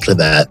called to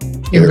that.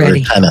 We're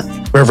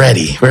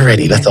ready. We're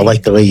ready. That's I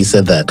like the way you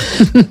said that.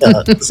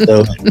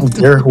 So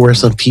there were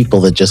some people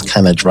that just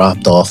kind of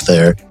dropped off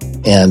there.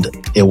 And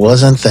it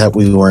wasn't that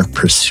we weren't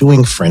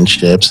pursuing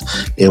friendships.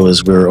 It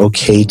was we were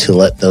okay to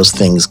let those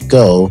things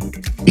go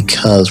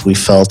because we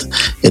felt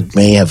it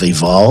may have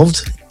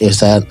evolved. Is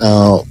that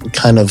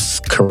kind of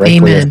correct?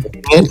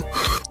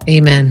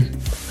 Amen.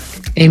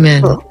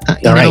 Amen. Oh,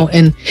 right.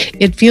 And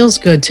it feels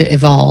good to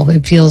evolve.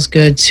 It feels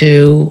good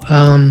to,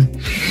 at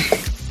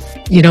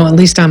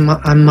least on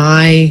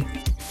my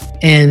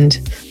end,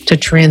 to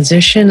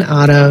transition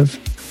out of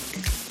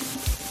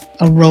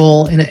a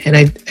role. And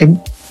I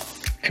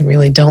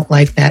really don't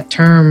like that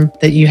term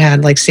that you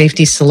had, like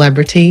safety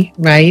celebrity,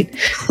 right?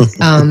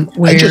 I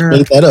just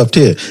made that up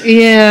too.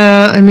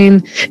 Yeah,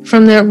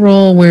 from that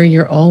role where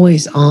you're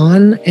always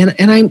on, and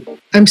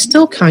I'm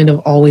still kind of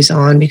always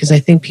on because I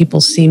think people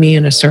see me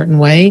in a certain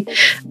way,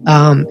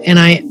 and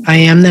I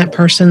am that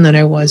person that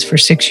I was for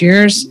 6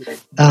 years.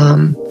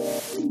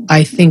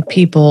 I think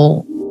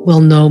people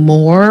will know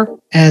more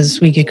as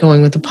we get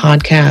going with the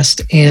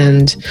podcast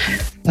and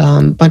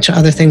a bunch of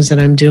other things that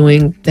I'm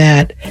doing,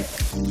 that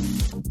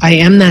I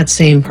am that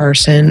same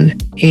person,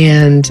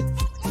 and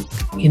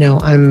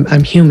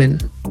I'm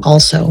human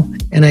also,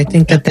 and I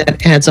think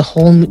that adds a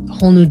whole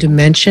new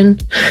dimension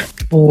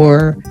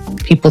for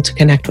people to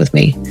connect with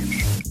me,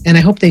 and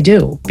I hope they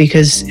do,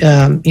 because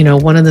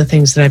one of the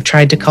things that I've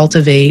tried to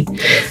cultivate,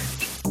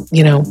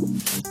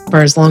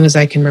 for as long as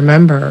I can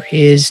remember,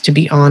 is to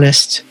be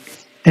honest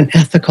and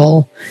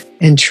ethical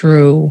and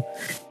true,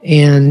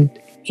 and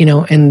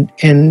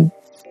and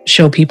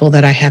show people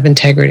that I have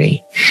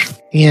integrity,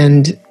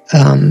 and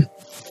I'm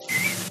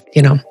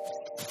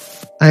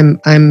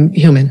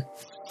human.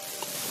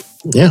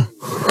 Yeah.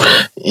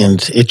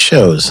 And it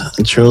shows.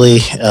 It's really,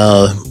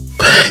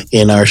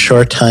 in our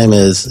short time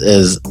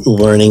as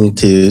learning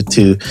to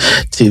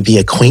be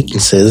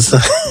acquaintances,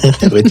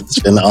 which has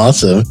been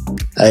awesome.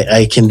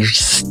 I can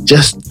just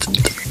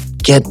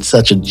get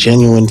such a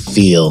genuine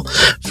feel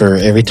for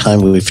every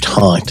time we've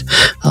talked.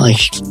 I'm like,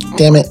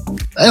 damn it,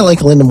 I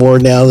like Linda more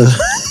now than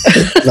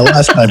the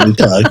last time we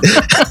talked.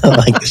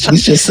 Like,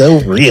 she's just so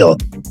real.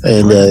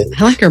 And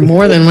I like her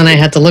more than when I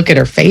had to look at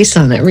her face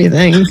on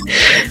everything.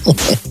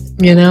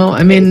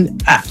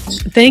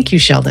 Thank you,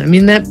 Sheldon.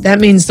 That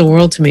means the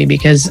world to me,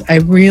 because I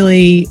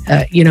really,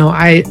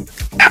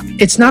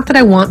 it's not that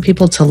I want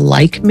people to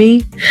like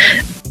me.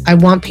 I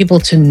want people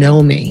to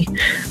know me.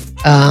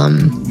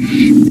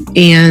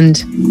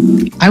 And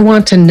I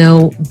want to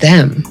know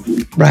them,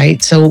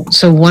 right? So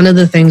one of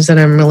the things that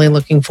I'm really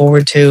looking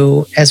forward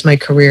to as my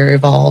career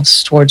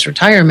evolves towards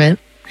retirement,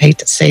 I hate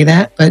to say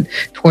that, but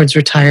towards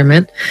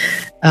retirement,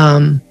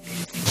 I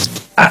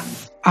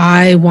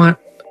want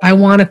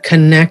to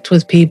connect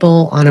with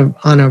people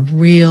on a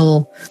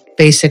real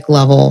basic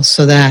level,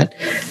 so that,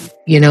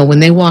 when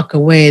they walk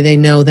away, they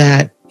know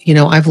that,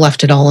 I've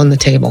left it all on the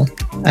table.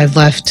 I've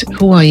left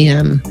who I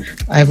am.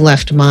 I've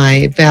left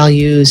my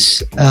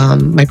values,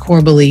 my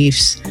core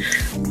beliefs.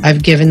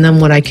 I've given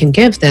them what I can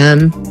give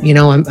them.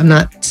 I'm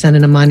not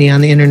sending them money on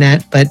the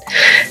internet, but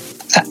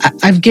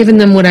I've given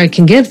them what I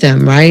can give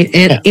them, right?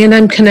 And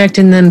I'm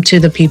connecting them to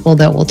the people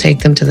that will take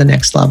them to the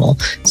next level.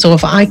 So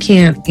if I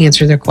can't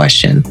answer their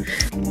question,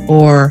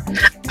 or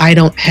I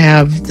don't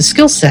have the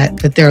skill set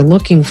that they're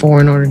looking for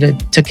in order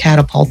to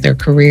catapult their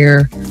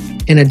career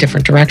in a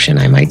different direction,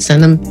 I might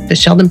send them to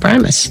Sheldon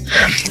Primus,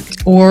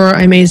 or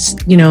I may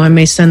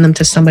send them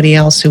to somebody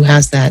else who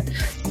has that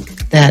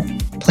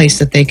place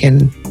that they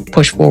can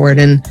push forward.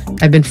 And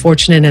I've been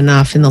fortunate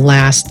enough in the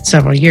last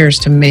several years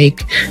to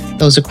make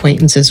those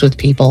acquaintances with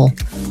people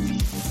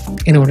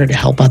in order to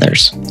help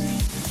others.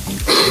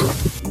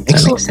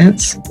 Does that make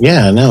sense?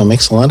 Yeah, no, it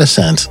makes a lot of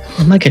sense.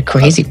 I'm like a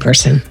crazy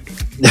person.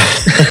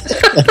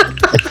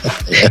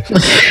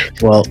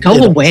 Well,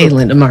 go away,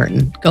 Linda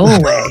Martin. Go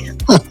away.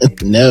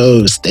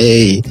 No,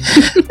 stay.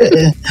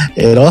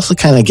 It also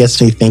kind of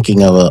gets me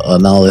thinking of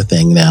another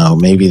thing now.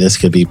 Maybe this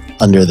could be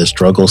under the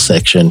struggle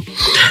section.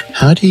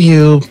 How do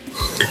you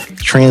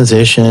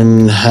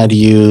transition? How do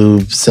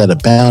you set a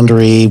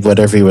boundary,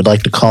 whatever you would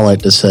like to call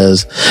it, that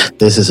says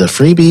this is a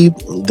freebie,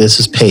 this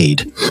is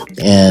paid?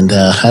 And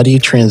how do you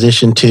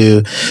transition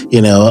to,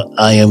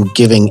 I am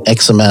giving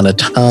X amount of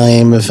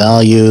time,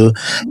 value,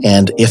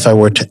 and if I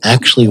were to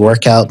actually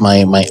work out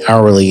my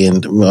hourly,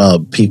 and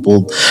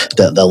people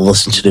that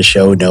listen to the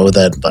show know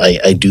that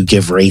I do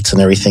give rates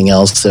and everything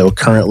else. So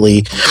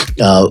currently,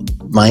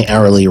 my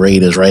hourly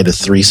rate is right at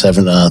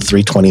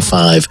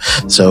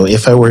 $325. So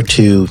if I were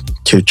to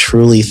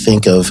truly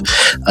think of,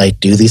 I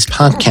do these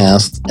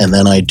podcasts and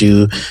then I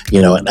do,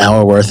 an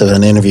hour worth of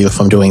an interview if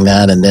I'm doing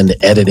that, and then the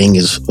editing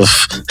is,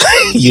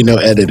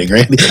 editing,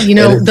 right?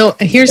 Though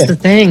here's the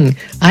thing.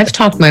 I've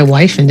talked my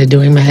wife into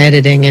doing my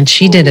editing, and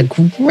she did a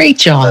great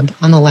job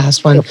on the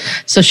last one.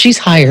 So she's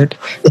hired.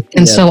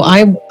 And so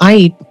I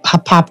eat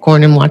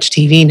popcorn and watch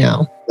TV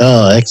now.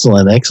 Oh,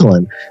 excellent.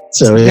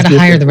 So you got to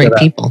hire the right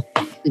people.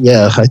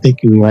 Yeah, I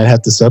think we might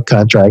have to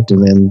subcontract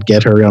and then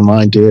get her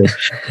online too.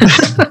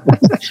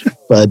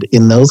 But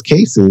in those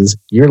cases,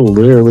 you're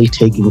literally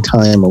taking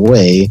time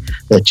away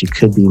that you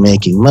could be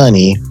making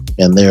money,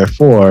 and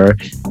therefore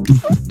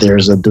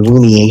there's a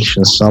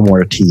delineation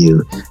somewhere to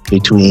you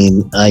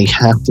between, I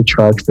have to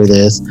charge for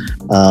this,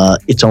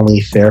 it's only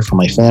fair for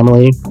my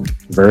family,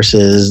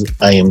 versus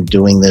I am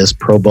doing this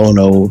pro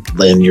bono,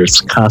 and you're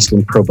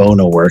constant pro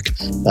bono work.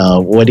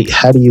 What's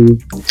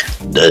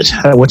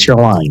your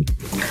line?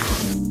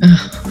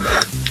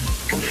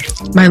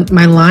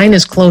 My line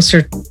is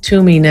closer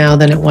to me now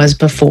than it was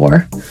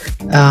before.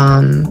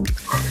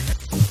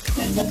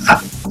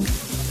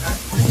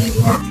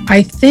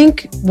 I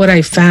think what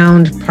I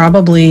found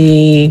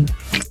probably,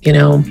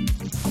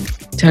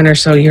 10 or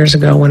so years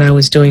ago when I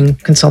was doing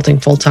consulting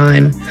full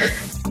time,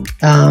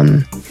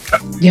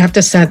 you have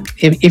to set,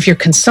 if you're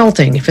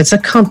consulting, if it's a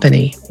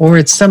company or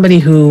it's somebody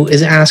who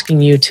is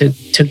asking you to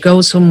go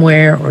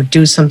somewhere or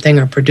do something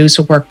or produce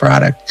a work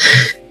product,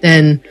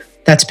 then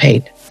that's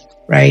paid,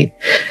 right?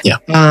 Yeah.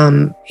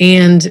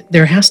 And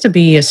there has to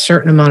be a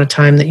certain amount of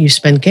time that you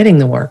spend getting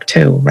the work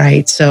too,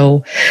 right?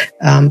 So,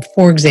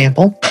 for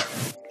example,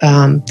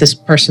 this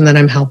person that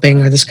I'm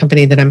helping, or this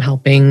company that I'm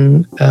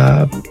helping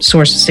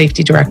source a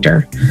safety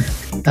director,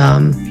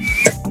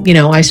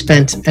 I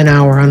spent an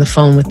hour on the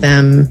phone with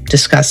them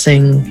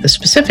discussing the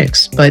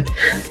specifics. But,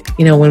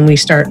 when we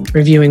start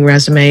reviewing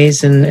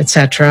resumes and et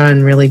cetera,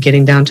 and really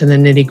getting down to the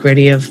nitty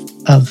gritty of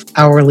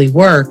hourly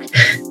work,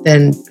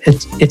 then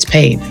it's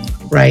paid,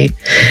 right?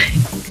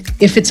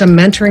 If it's a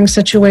mentoring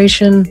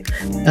situation,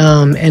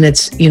 and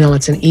it's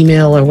an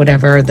email or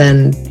whatever,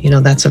 then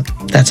that's a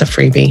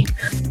freebie.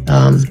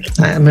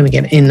 I'm going to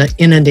get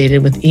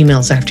inundated with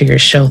emails after your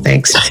show.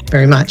 Thanks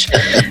very much.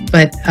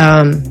 But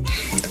I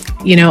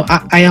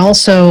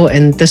also,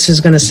 and this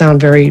is going to sound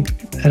very,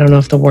 I don't know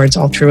if the word's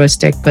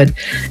altruistic, but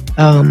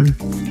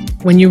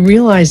when you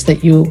realize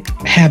that you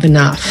have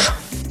enough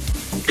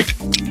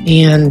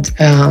and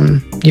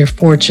you're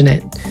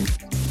fortunate.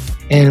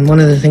 And one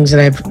of the things that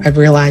I've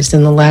realized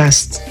in the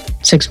last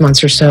 6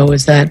 months or so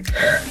is that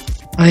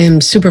I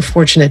am super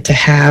fortunate to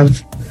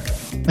have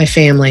my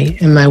family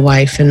and my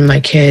wife and my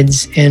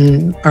kids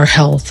and our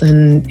health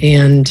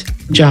and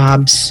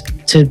jobs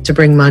to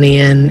bring money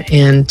in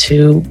and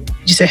to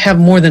just have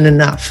more than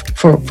enough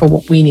for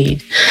what we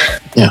need.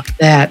 Yeah.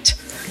 That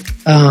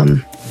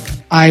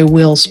I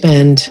will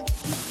spend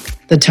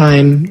the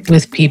time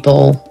with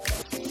people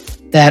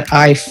that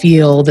I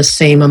feel the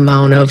same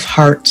amount of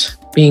heart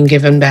being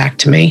given back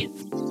to me.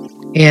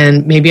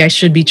 And maybe I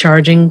should be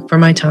charging for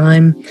my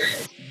time.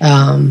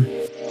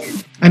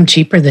 I'm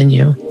cheaper than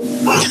you.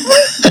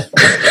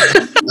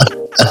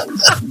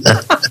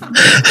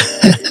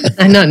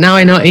 I know. Now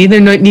I know. I either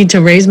need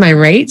to raise my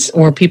rates,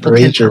 or people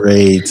raise your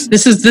rates.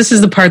 This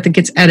is the part that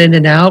gets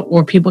edited out,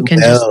 or people can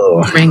just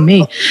ring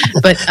me.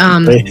 But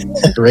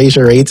raise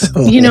your rates.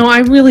 I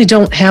really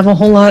don't have a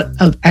whole lot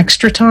of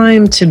extra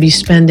time to be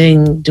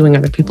spending doing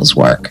other people's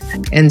work,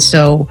 and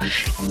so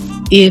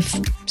if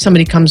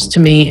somebody comes to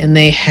me and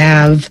they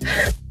have,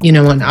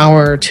 an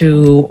hour or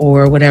two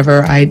or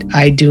whatever,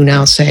 I do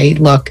now say,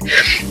 look,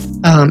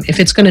 if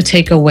it's going to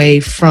take away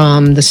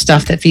from the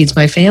stuff that feeds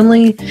my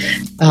family,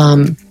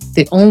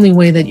 the only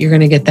way that you're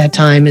going to get that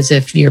time is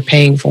if you're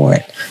paying for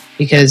it.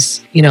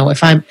 Because, if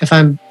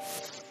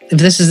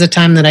this is the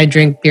time that I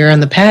drink beer on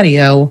the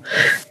patio,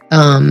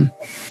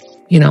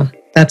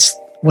 that's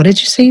what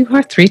did you say you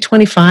are?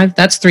 $325?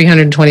 That's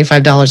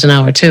 $325 an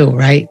hour too,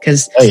 right?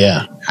 Because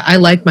I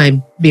like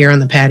my beer on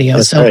the patio.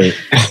 That's so right.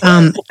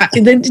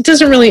 It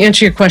doesn't really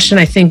answer your question.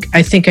 I think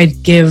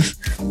I'd give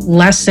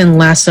less and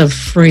less of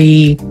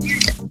free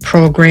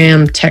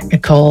program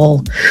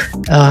technical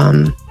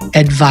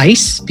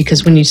advice,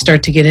 because when you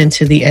start to get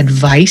into the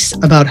advice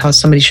about how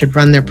somebody should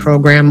run their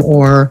program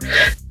or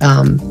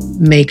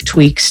make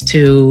tweaks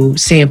to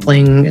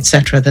sampling,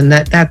 etc., then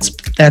that's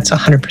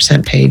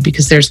 100% paid,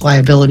 because there's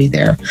liability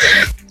there.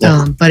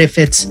 But if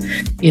it's,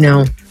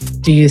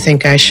 do you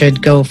think I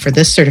should go for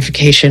this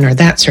certification or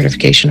that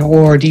certification,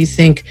 or do you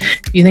think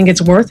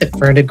it's worth it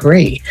for a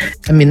degree?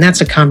 I mean,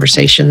 that's a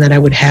conversation that I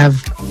would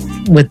have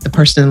with the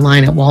person in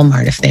line at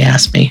Walmart if they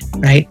ask me,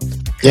 right?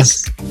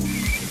 Yes.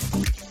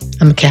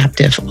 I'm a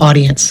captive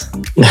audience.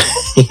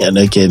 Yeah,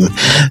 no kidding.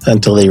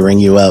 Until they ring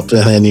you up,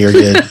 and then you're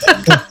good.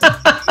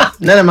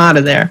 Then I'm out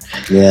of there.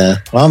 Yeah,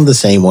 well, I'm the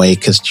same way,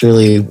 because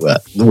truly,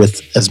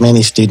 with as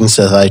many students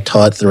as I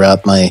taught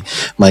throughout my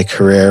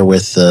career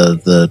with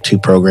the two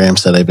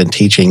programs that I've been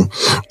teaching,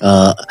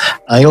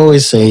 I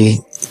always say,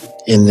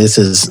 and this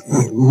is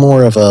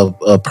more of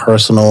a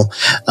personal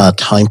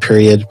time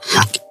period,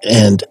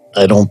 and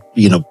I don't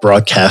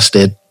broadcast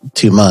it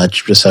too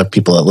much, just have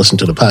people that listen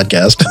to the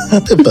podcast.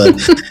 But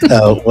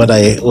what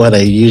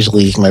I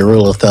usually, my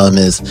rule of thumb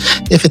is,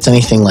 if it's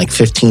anything like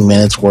 15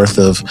 minutes worth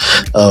of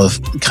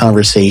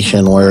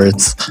conversation where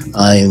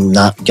I'm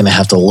not going to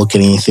have to look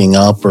anything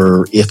up,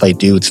 or if I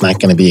do, it's not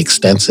going to be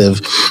extensive,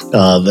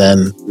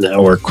 then,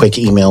 or a quick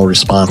email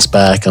response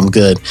back, I'm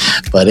good.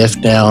 But if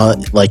now,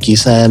 like you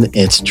said,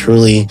 it's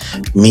truly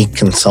me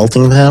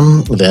consulting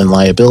them, then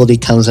liability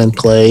comes in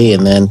play.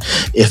 And then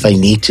if I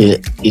need to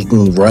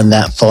run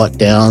that thought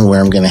down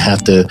where I'm going to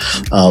have to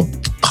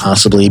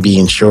possibly be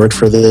insured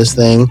for this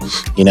thing,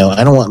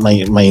 I don't want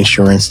my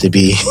insurance to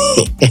be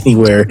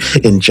anywhere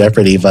in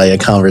jeopardy by a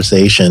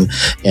conversation.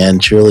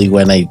 And truly,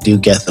 when I do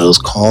get those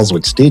calls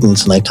with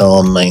students and I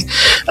tell them I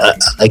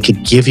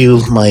could give you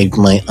my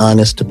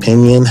honest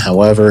opinion,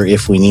 however,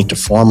 if we need to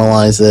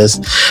formalize this,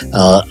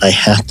 I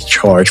have to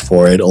charge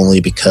for it only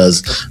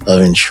because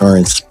of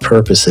insurance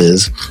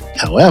purposes.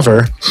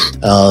 However,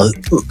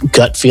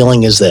 gut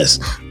feeling is this,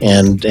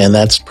 and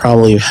that's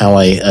probably how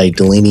I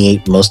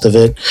delineate most of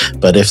it.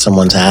 But if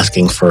someone's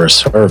asking for a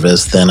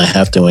service, then I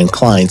have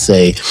to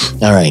say,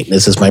 all right,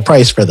 this is my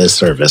price for this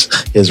service,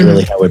 is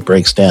really how it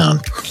breaks down.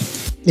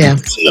 Yeah,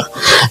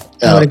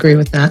 I would agree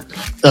with that.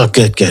 Oh,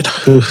 good.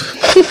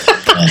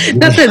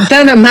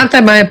 Not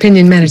that my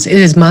opinion matters. It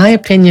is my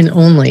opinion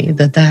only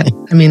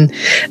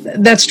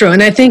that's true.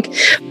 And I think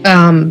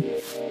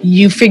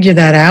you figure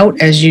that out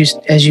as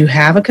you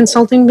have a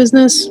consulting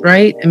business,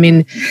 right? I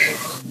mean,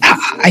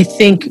 I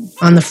think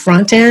on the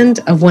front end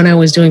of when I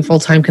was doing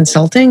full-time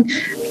consulting,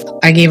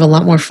 I gave a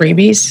lot more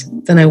freebies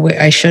than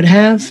I should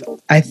have.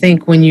 I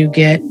think when you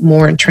get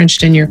more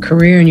entrenched in your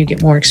career and you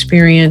get more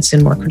experience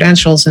and more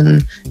credentials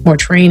and more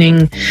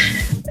training,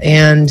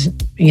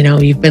 and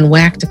you've been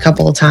whacked a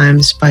couple of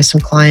times by some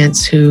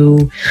clients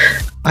who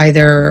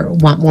either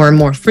want more and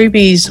more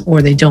freebies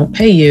or they don't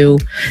pay you,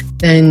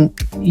 then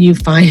you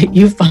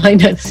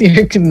find out,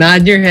 you can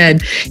nod your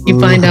head, you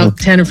find out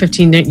 10 or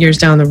 15 years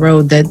down the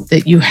road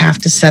that you have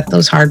to set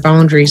those hard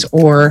boundaries,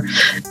 or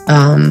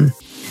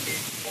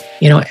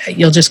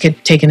you'll just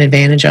get taken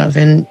advantage of.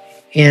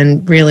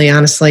 And really,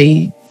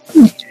 honestly,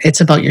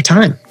 it's about your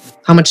time.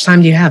 How much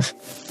time do you have?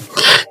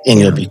 And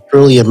you'll be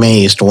truly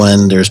amazed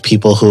when there's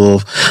people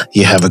who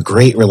you have a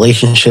great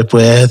relationship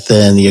with,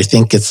 and you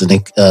think it's an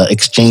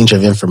exchange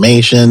of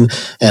information,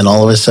 and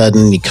all of a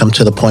sudden you come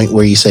to the point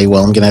where you say,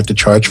 well, I'm going to have to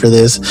charge for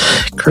this.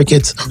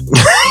 Crickets.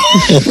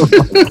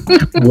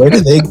 Where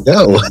do they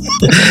go?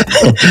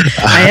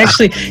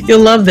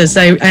 You'll love this.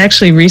 I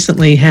actually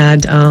recently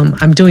had,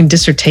 I'm doing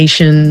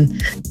dissertation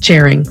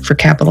chairing for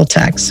Capital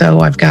Tech.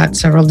 So I've got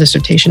several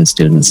dissertation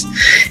students,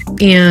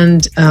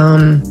 and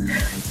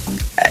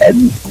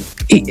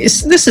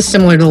this is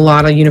similar to a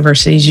lot of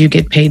universities. You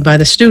get paid by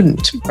the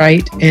student,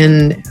 right?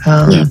 And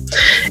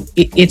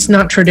it's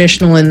not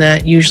traditional in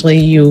that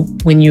usually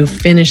when you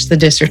finish the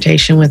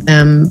dissertation with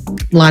them,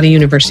 a lot of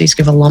universities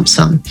give a lump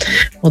sum.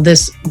 Well,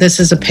 this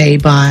is a pay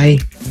by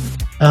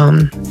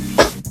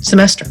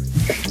semester.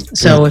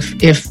 So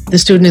if the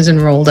student is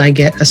enrolled, I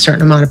get a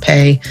certain amount of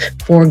pay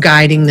for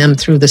guiding them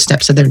through the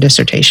steps of their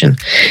dissertation.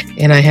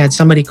 And I had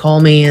somebody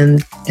call me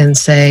and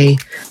say,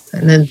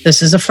 and then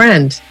this is a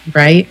friend,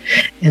 right?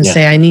 And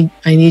say, I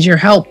need your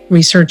help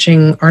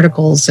researching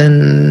articles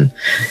and,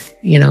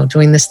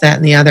 doing this, that,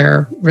 and the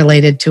other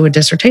related to a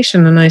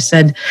dissertation. And I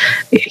said,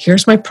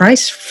 here's my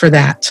price for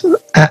that.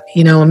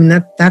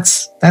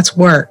 That's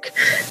work.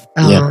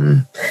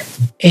 And,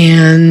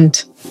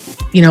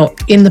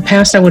 in the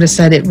past, I would have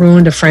said it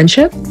ruined a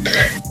friendship.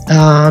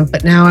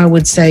 But now I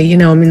would say,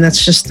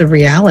 that's just the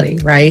reality,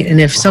 right? And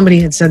if somebody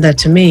had said that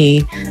to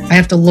me, I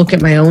have to look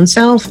at my own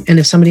self. And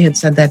if somebody had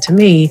said that to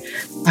me,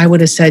 I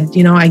would have said,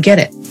 I get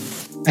it.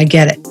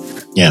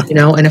 Yeah.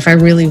 And if I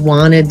really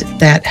wanted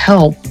that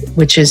help,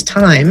 which is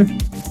time,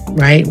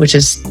 right, which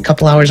is a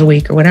couple hours a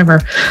week or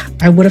whatever,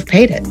 I would have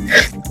paid it.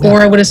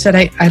 Or I would have said,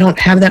 I don't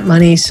have that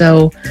money,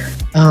 so,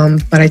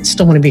 but I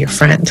still want to be your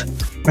friend,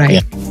 right?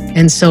 Yeah.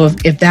 And so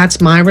if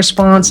that's my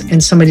response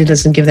and somebody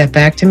doesn't give that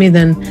back to me,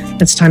 then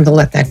it's time to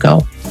let that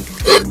go.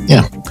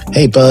 Yeah.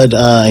 Hey, bud,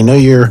 I know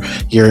you're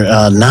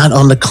not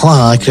on the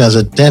clock as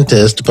a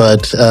dentist,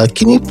 but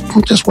can you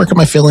just work on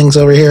my fillings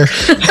over here?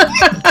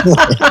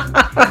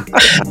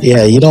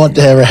 Yeah, you don't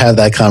ever have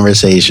that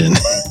conversation.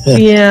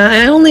 Yeah,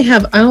 I only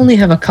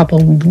have a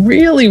couple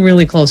really,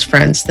 really close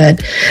friends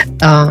that,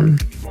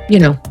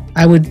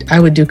 I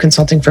would do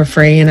consulting for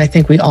free, and I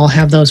think we all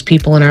have those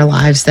people in our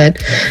lives that,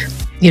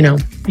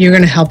 you're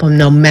going to help them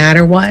no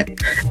matter what.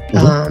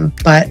 Mm-hmm.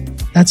 But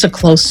that's a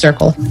close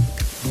circle.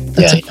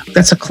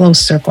 That's a close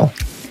circle.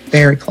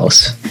 Very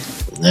close.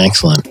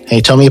 Excellent. Hey,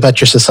 tell me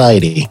about your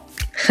society.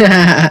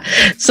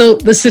 So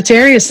the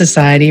Soteria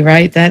Society,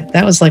 right?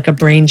 That was like a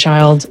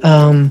brainchild.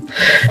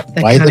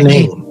 Why the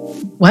name?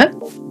 What?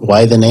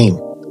 Why the name?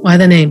 Why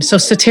the name? So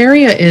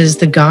Soteria is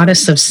the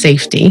goddess of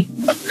safety.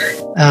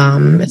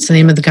 It's the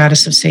name of the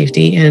goddess of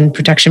safety and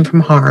protection from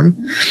harm.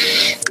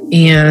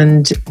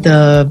 And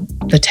the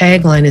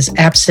tagline is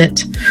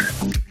Absit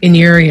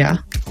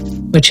Inuria,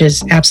 which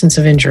is absence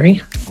of injury,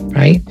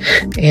 right?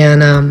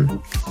 And,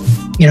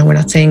 we're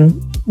not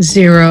saying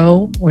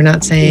zero. We're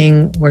not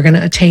saying we're going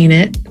to attain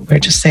it. We're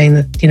just saying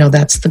that,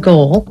 that's the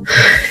goal.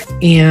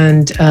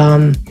 And,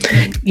 I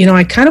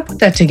kind of put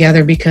that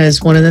together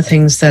because one of the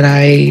things that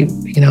I,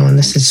 and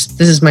this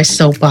is my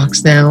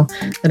soapbox now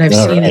that I've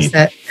seen is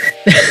that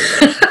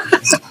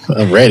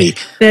I'm ready.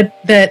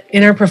 That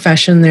in our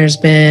profession, there's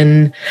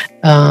been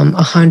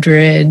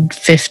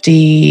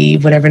 150,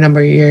 whatever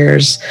number of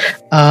years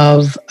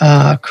of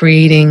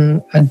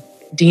creating a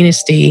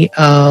dynasty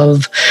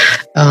of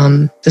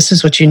this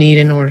is what you need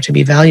in order to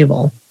be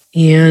valuable.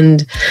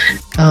 And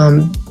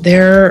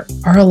there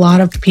are a lot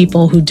of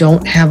people who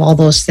don't have all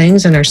those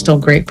things and are still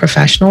great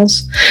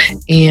professionals.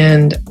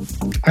 And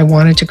I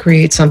wanted to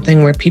create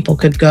something where people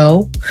could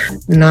go,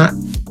 not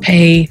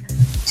pay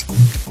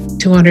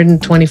 $225,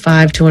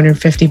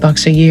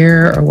 $250 a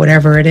year or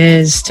whatever it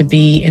is to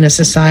be in a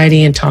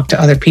society and talk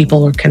to other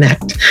people or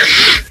connect.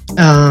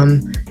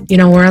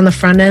 We're on the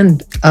front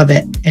end of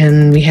it,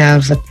 and we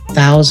have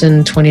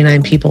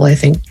 1,029 people, I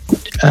think,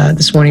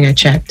 this morning I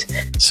checked.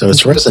 So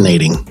it's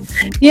resonating.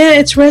 Yeah,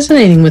 it's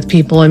resonating with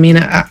people. I mean,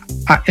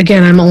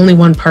 again, I'm only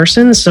one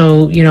person,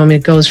 so,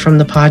 it goes from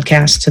the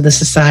podcast to the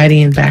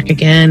society and back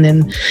again.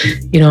 And,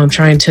 I'm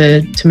trying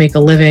to make a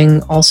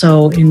living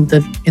also in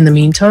the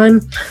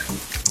meantime.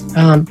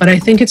 But I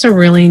think it's a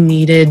really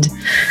needed,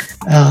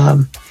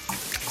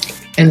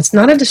 and it's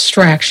not a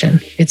distraction.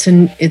 It's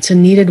a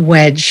needed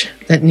wedge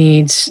that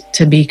needs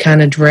to be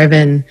kind of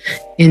driven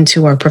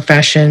into our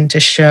profession to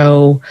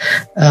show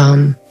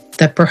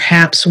that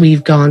perhaps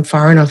we've gone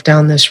far enough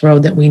down this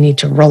road that we need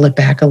to roll it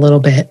back a little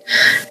bit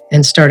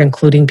and start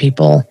including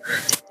people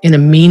in a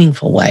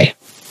meaningful way.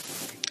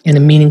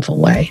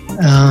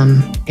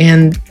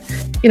 And,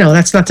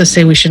 that's not to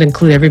say we should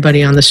include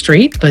everybody on the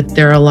street, but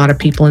there are a lot of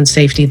people in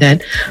safety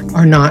that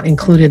are not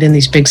included in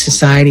these big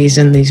societies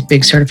and these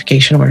big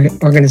certification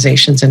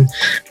organizations, and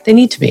they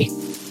need to be.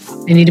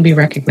 They need to be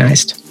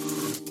recognized.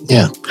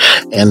 Yeah.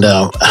 And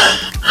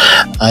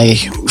I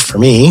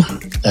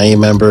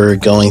remember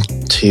going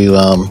to,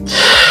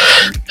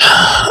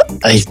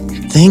 I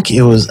think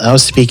I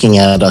was speaking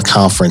at a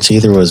conference,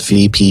 either it was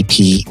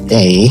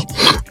VPPA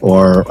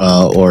or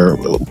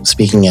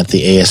speaking at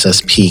the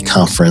ASSP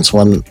conference,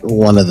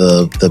 one of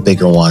the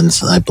bigger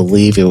ones. I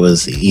believe it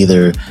was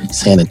either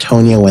San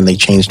Antonio when they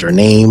changed their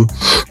name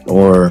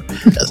or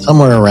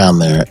somewhere around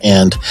there.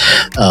 And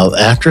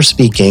after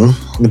speaking,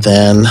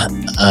 then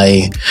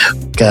I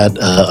got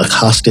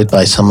accosted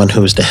by someone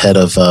who was the head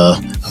of,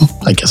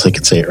 I guess I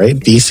could say it, right?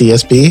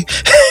 DCSB?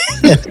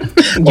 You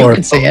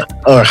can say it.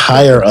 Or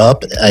higher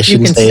up. I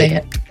shouldn't say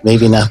it.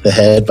 Maybe not the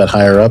head, but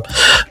higher up.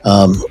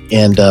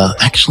 And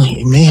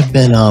actually, it may have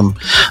been.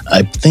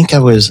 I think I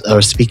was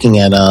speaking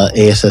at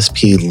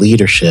ASSP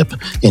Leadership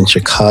in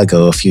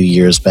Chicago a few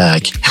years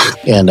back,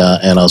 and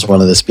I was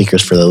one of the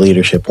speakers for the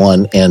Leadership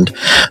one, and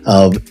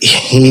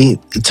he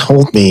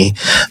told me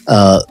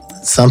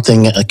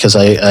something because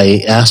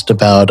I asked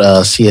about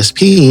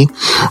CSP,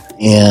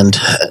 and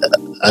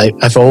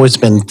I've always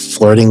been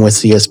flirting with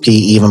CSP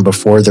even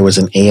before there was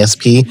an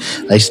ASP.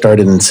 I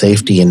started in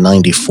safety in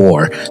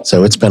 '94,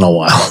 so it's been a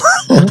while.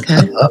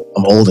 Okay.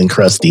 I'm old and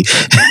crusty.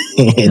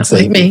 It's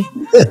like me.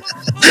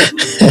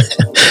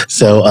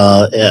 So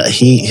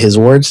his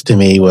words to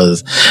me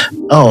was,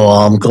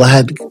 "Oh, I'm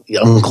glad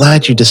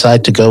you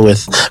decided to go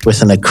with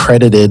an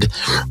accredited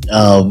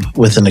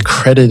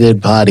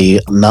body,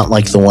 not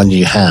like the one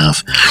you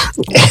have."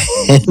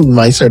 And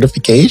my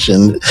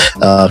certification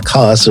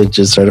cost, which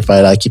is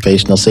Certified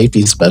Occupational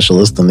Safety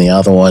Specialist, and the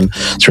other one,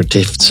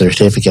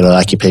 Certificate of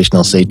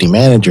Occupational Safety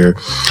Manager,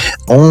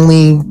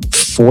 only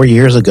 4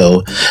 years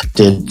ago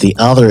did the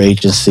other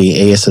agency,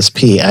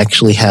 ASSP,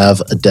 actually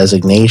have a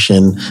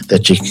designation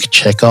that you could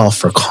check off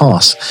for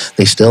costs.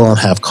 They still don't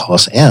have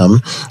cost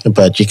M,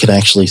 but you can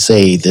actually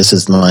say, this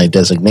is my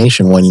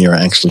designation when you're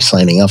actually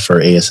signing up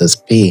for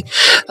ASSP.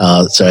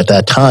 So at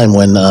that time,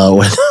 when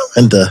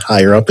the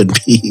higher up in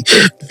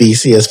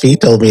VCSP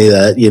told me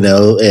that,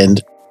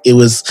 and it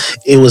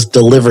was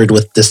delivered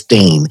with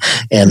disdain,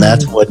 and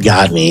that's what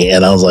got me.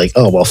 And I was like,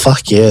 oh, well,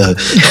 fuck yeah.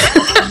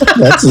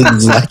 That's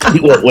exactly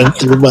what went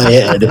through my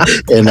head.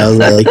 And I was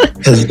like,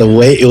 because the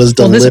way it was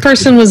delivered. Well, this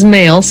person was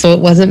male, so it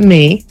wasn't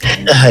me.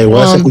 I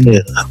wasn't.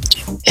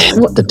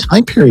 And the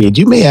time period,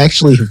 you may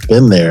actually have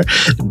been there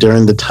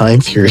during the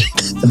time period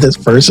this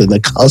person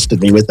accosted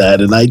me with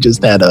that, and I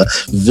just had a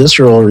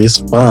visceral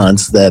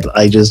response that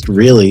I just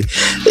really,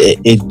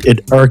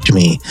 it irked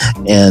me.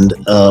 And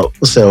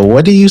so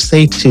what do you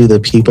say to the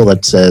people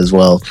that says,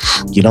 well,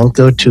 you don't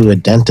go to a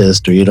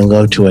dentist or you don't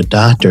go to a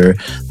doctor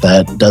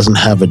that doesn't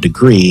have a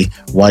degree?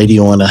 Why do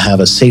you want to have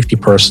a safety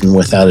person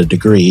without a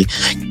degree?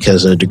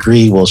 Because a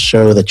degree will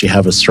show that you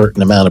have a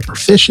certain amount of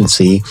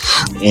proficiency.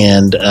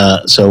 And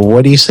so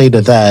what do you say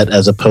to that,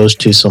 as opposed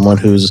to someone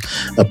who's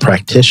a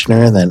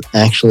practitioner that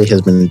actually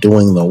has been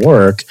doing the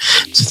work?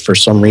 For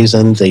some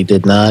reason, they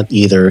did not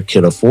either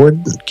could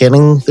afford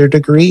getting their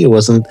degree. It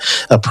wasn't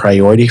a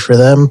priority for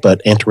them,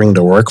 but entering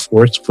the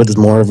workforce was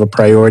more of a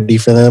priority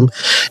for them.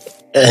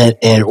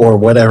 And or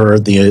whatever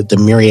the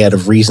myriad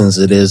of reasons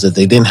it is that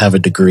they didn't have a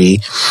degree.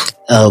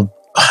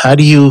 How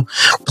do you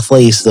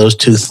place those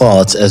two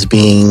thoughts as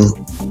being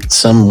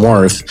some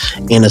worth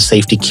in a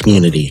safety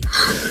community?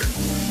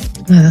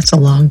 That's a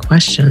long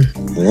question.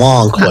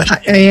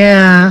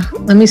 Yeah.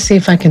 Let me see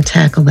if I can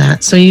tackle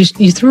that. So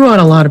you threw out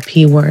a lot of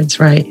P words,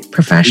 right?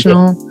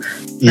 Professional,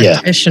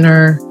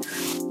 practitioner,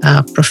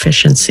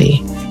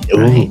 proficiency. Ooh,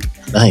 right?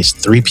 Nice.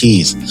 3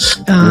 Ps.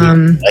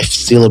 I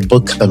feel a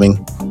book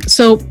coming.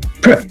 So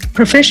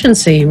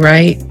proficiency,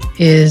 right,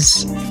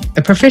 is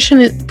a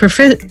proficiency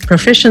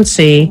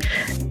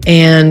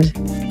and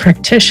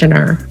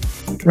practitioner,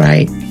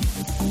 right,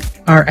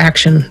 are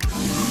action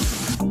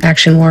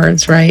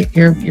words, right?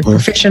 You're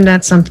proficient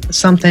at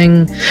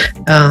something,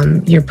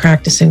 you're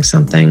practicing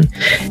something,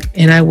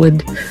 and I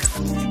would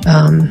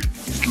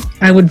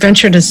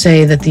venture to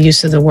say that the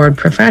use of the word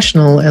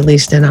professional, at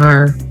least in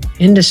our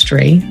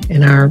industry,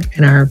 in our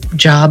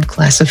job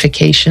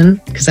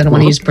classification, because I don't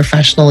want to use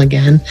professional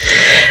again,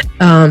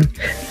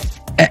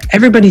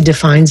 everybody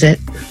defines it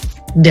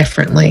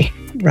differently,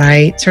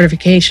 right?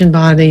 Certification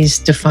bodies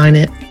define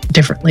it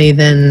differently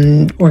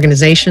than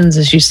organizations,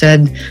 as you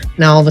said.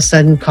 Now all of a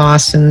sudden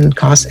costs and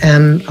cost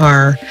M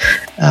are,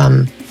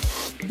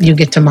 you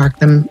get to mark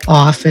them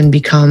off and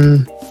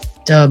become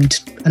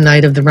dubbed a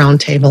Knight of the Round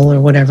Table or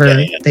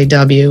whatever they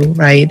dub you,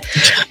 right?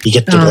 You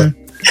get to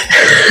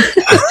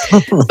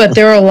but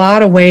there are a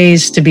lot of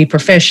ways to be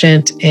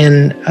proficient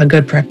in a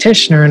good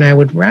practitioner, and I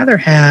would rather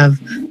have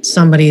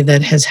somebody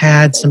that has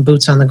had some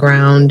boots on the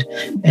ground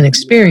and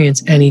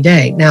experience any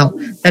day. Now,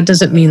 that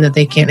doesn't mean that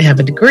they can't have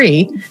a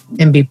degree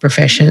and be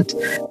proficient,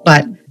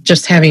 but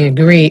just having a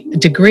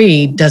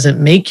degree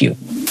doesn't make you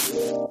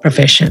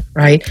proficient,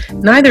 right?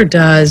 Neither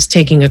does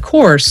taking a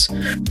course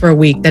for a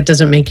week. That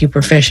doesn't make you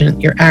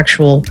proficient. Your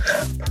actual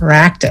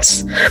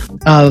practice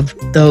of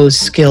those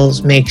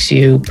skills makes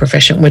you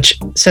proficient, which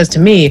says to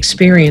me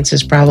experience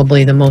is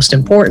probably the most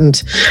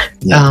important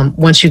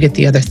once you get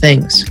the other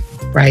things,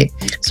 right?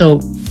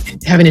 So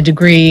having a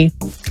degree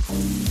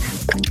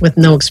with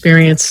no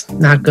experience,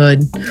 not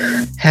good.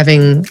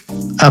 Having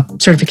a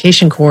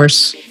certification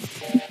course,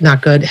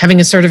 not good. Having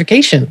a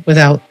certification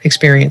without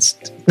experience,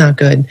 not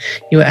good.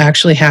 You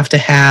actually have to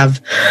have,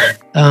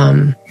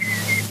 some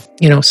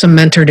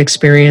mentored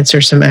experience or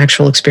some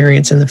actual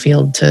experience in the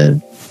field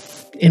to,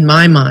 in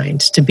my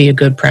mind, to be a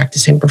good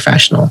practicing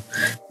professional.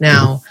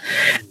 Now,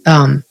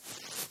 do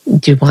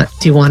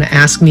you want to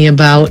ask me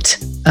about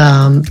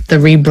the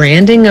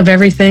rebranding of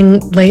everything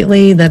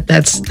lately?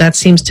 That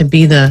seems to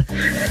be the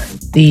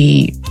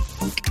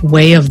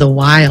way of the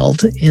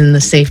wild in the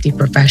safety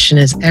profession,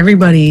 is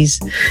everybody's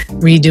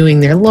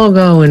redoing their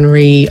logo and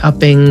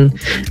re-upping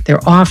their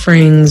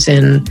offerings,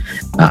 and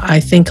I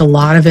think a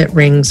lot of it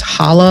rings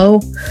hollow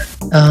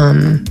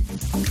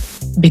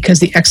because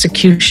the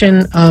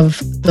execution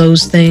of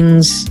those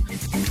things,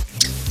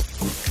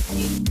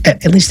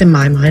 at least in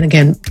my mind,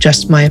 again,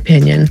 just my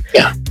opinion,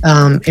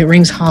 it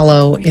rings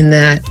hollow in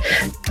that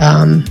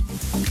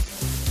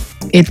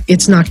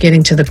it's not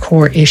getting to the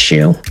core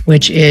issue,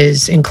 which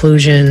is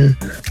inclusion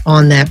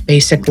on that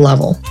basic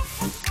level,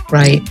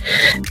 right?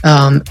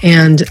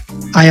 And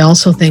I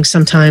also think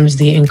sometimes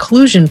the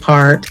inclusion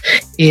part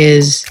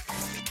is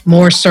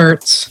more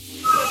certs,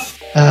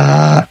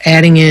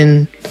 adding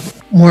in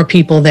more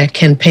people that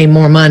can pay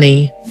more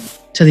money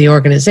to the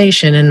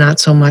organization, and not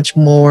so much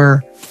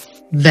more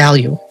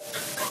value.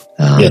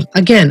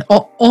 Again,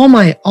 all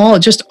my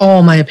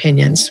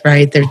opinions,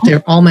 right?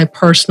 They're all my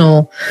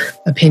personal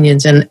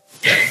opinions, and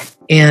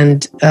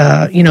And,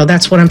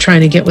 that's what I'm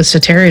trying to get with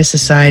Soteria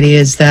Society,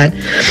 is that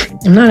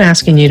I'm not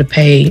asking you to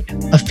pay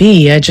a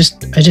fee. I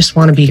just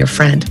want to be your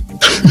friend.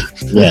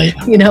 Yeah.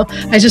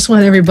 I just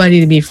want everybody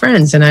to be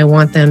friends, and I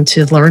want them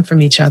to learn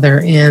from each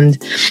other. And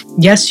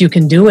yes, you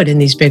can do it in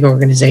these big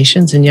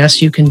organizations, and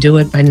yes, you can do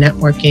it by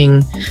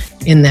networking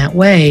in that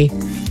way,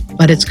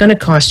 but it's going to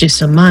cost you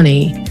some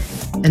money,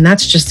 and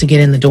that's just to get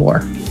in the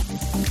door.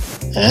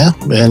 Yeah,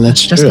 man,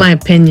 that's just true. My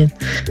opinion.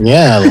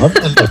 Yeah, I love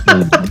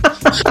that.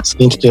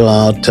 Seems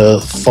to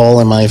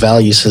fall in my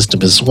value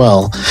system as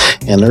well.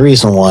 And the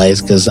reason why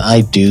is because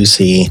I do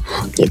see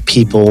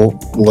people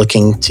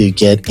looking to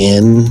get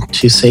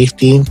into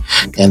safety,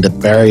 and the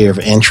barrier of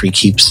entry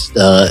keeps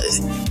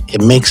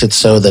it makes it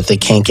so that they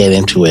can't get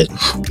into it.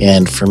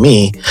 And for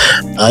me,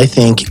 I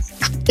think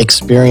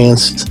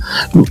experienced,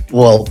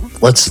 well,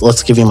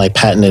 let's give you my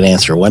patented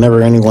answer.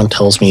 Whenever anyone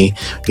tells me,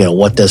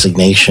 what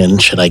designation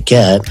should I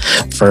get,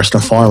 first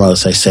and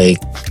foremost, I say,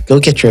 go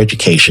get your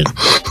education.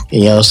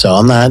 So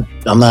I'm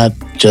not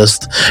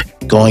just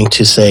going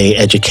to say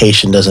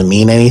education doesn't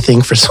mean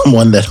anything for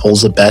someone that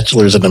holds a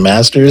bachelor's and a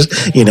master's.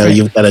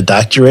 You've got a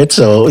doctorate,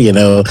 so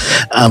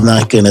I'm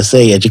not going to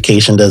say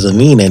education doesn't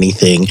mean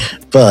anything.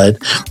 But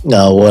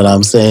what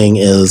I'm saying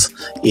is,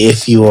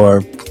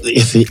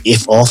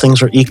 if all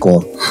things are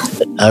equal,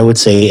 I would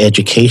say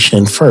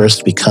education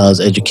first, because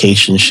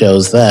education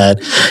shows that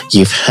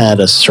you've had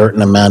a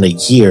certain amount of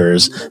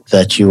years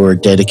that you were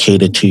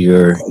dedicated to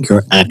your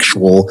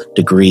actual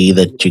degree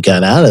that you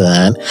got out of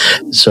that.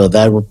 So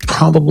that would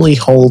probably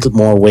hold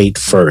more weight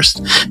first,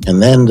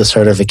 and then the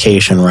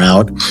certification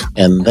route,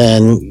 and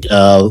then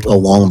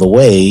along the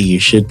way you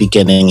should be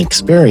getting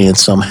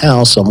experience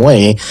somehow, some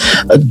way,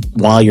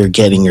 while you're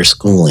getting your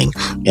schooling.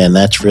 And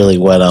that's really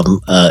what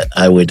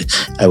I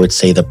would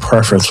say the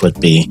preference would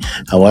be.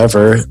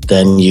 However,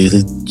 then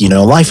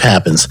life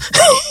happens.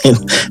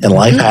 and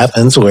life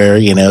happens where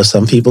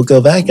some people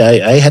go back.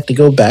 I had to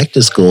go back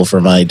to school for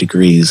my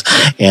degrees,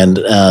 and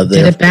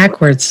did it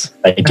backwards.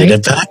 I did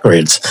it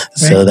backwards. Right.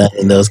 So that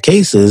in those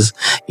cases,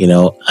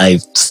 I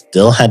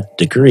still had a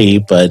degree,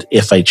 but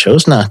if I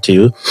chose not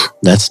to,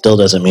 that still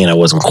doesn't mean I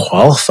wasn't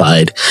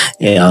qualified.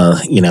 Or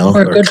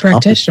a good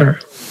practitioner.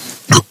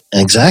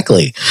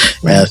 Exactly.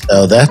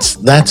 So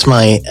that's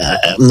my.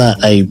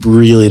 I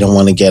really don't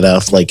want to get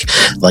off like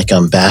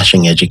I'm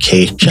bashing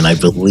education. I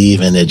believe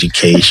in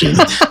education.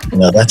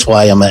 That's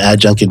why I'm an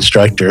adjunct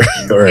instructor.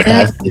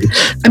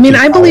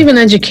 I believe in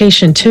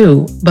education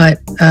too, but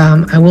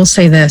I will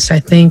say this. I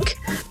think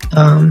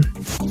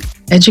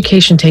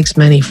education takes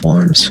many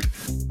forms.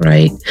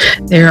 Right.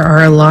 There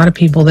are a lot of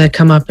people that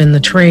come up in the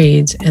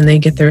trades, and they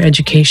get their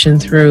education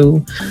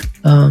through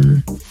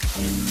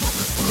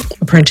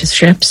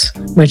apprenticeships,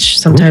 which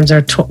sometimes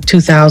are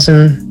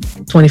 2,000,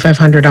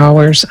 2,500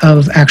 hours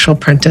of actual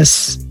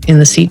apprentice in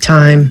the seat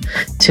time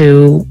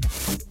to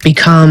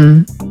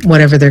become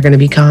whatever they're going to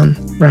become,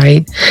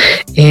 right?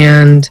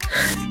 And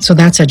so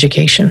that's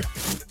education,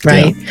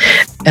 right?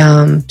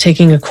 Yeah.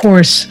 Taking a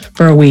course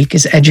for a week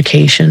is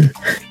education.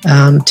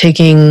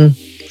 Taking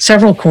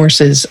several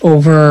courses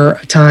over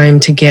time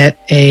to get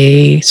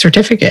a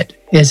certificate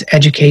is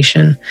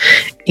education.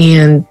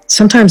 And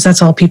sometimes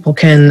that's all people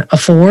can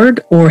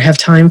afford or have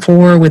time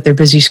for with their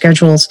busy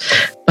schedules.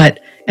 But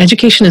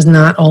education is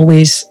not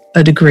always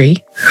a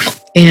degree.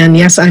 And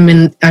yes, I'm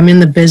in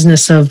the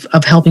business of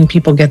helping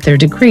people get their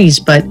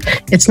degrees, but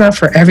it's not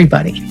for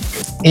everybody.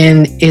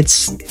 And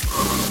it's,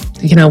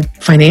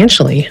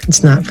 financially,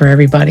 it's not for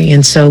everybody.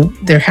 And so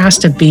there has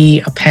to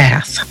be a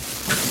path.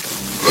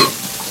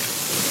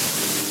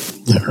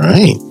 All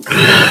right.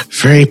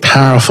 Very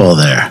powerful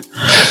there.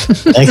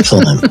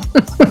 Excellent.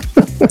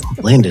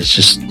 Linda's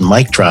just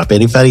mic drop.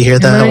 Anybody hear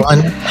that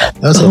one?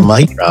 That was a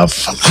mic drop.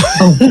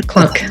 Oh,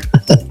 clunk.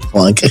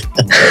 Clunk.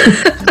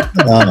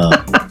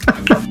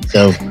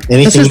 So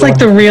anything? This is like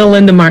the real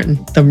Linda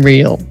Martin. The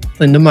real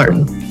Linda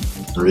Martin.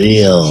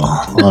 Real.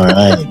 All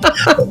right.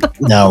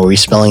 Now, are we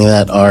spelling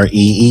that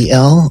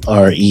REEL?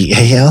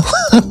 REAL?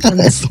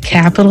 It's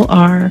capital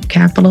R,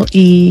 capital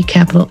E,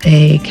 capital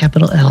A,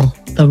 capital L.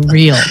 The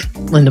real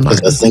Linda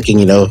Martin. I was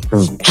thinking, more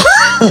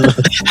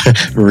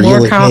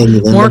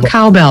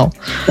cowbell.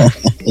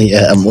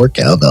 Yeah, more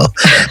cowbell.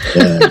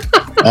 Yeah.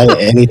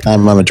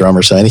 Anytime I'm a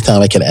drummer, so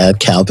anytime I can add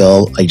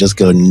cowbell, I just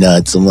go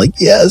nuts. I'm like,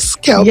 yes,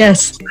 cowbell.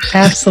 Yes,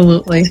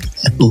 absolutely.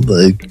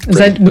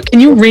 Can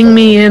you ring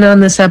me in on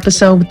this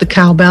episode with the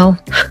cowbell?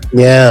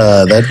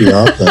 Yeah, that'd be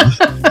awesome.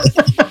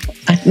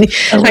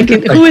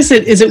 Who is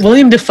it? Is it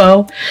William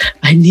Dafoe?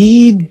 I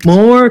need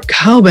more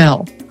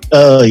cowbell.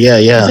 Oh, yeah.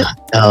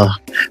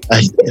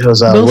 It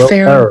was Will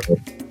Ferrell.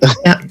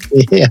 Yeah.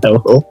 Yeah,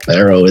 Will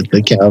Ferrell with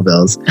the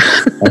cowbells.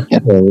 I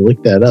gotta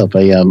look that up.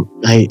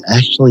 I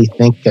actually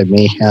think I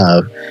may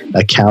have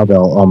a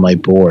cowbell on my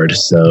board.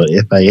 So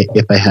if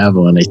I have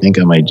one, I think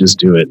I might just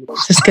do it.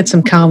 Just get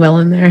some cowbell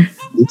in there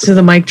to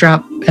the mic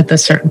drop at the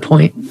certain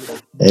point.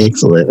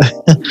 Excellent.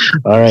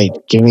 All right.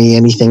 Give me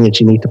anything that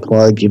you need to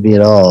plug. Give me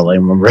it all.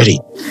 I'm ready.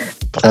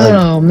 Plug.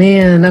 Oh,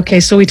 man. Okay.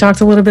 So we talked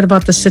a little bit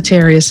about the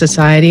Soteria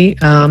Society.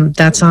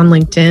 That's on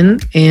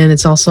LinkedIn, and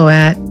it's also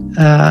at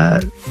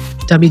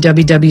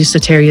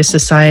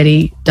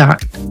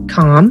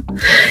www.soteriasociety.com.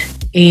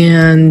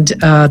 And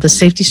The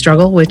Safety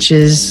Struggle, which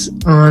is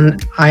on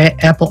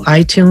Apple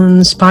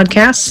iTunes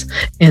podcasts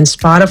and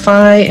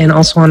Spotify, and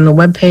also on the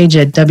webpage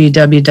at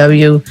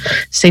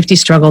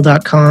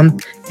www.safetystruggle.com,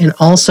 and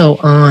also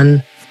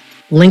on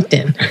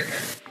LinkedIn.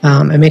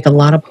 I make a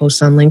lot of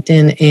posts on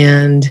LinkedIn.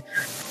 And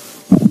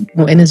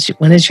when is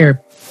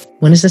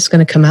this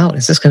going to come out?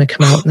 Is this going to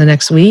come out in the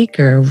next week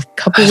or a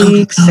couple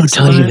weeks? I'll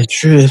tell you the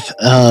truth.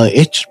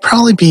 It should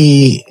probably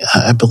be,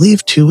 I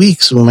believe, 2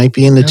 weeks. We might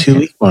be in the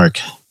 2-week mark.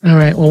 All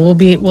right. Well,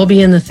 we'll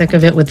be in the thick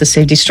of it with the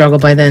Safety Struggle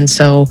by then.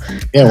 So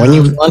yeah, when are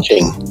you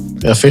launching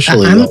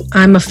officially?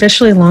 I'm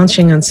officially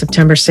launching on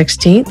September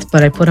 16th,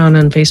 but I put on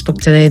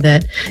Facebook today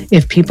that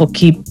if people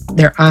keep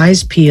their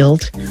eyes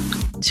peeled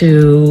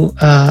to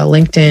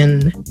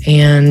LinkedIn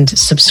and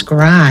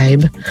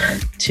subscribe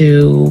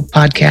to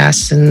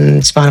podcasts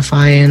and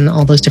Spotify and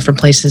all those different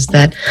places,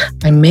 that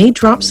I may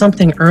drop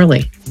something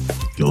early.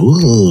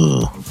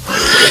 Ooh.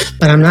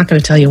 But I'm not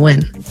going to tell you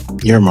when.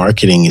 Your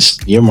marketing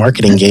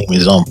game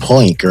is on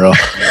point, girl.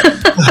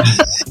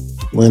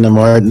 Linda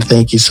Martin,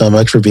 thank you so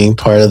much for being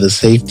part of the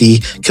Safety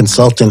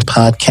Consultant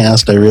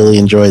Podcast. I really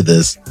enjoyed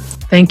this.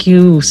 Thank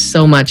you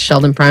so much,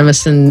 Sheldon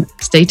Primus, and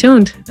stay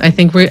tuned. I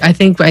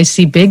think I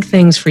see big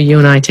things for you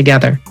and I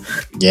together.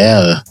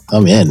 Yeah,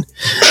 I'm in.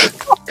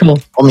 Cool.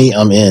 Tell me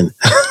I'm in.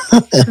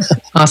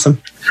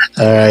 Awesome.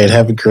 All right.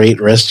 Have a great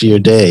rest of your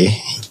day.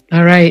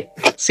 All right.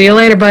 See you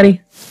later,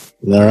 buddy.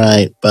 All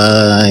right.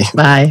 Bye.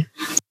 Bye.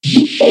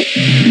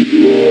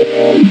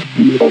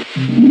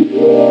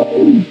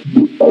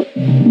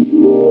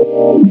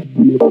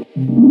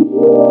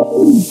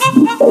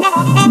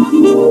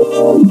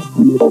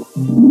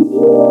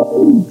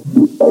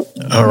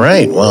 All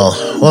right. Well,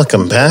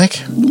 welcome back.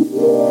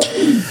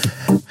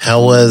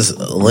 How was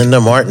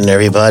Linda Martin,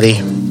 everybody?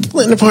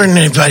 Linda Martin,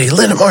 everybody.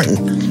 Linda Martin.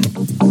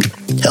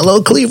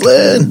 Hello,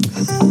 Cleveland.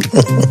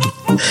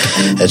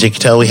 As you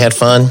can tell, we had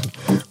fun.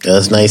 It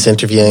was nice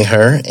interviewing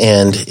her,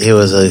 and it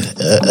was a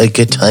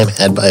good time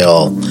had by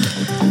all.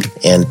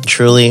 And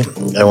truly,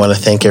 I want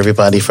to thank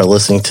everybody for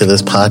listening to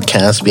this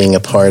podcast, being a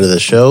part of the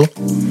show.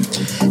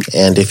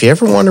 And if you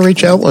ever want to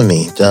reach out with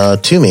me,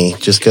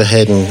 just go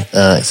ahead and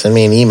send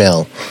me an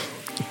email.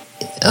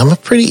 I'm a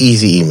pretty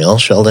easy email,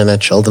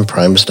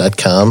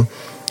 sheldon@sheldonprimus.com.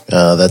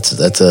 That's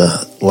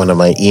one of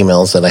my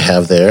emails that I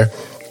have there.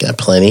 Got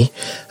plenty.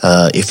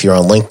 If you're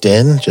on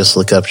LinkedIn, just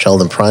look up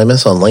Sheldon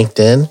Primus on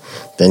LinkedIn.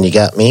 Then you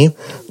got me,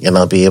 and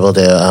I'll be able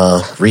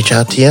to reach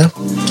out to you.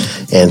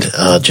 And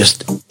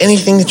just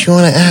anything that you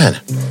want to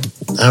add.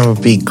 I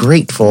would be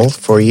grateful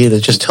for you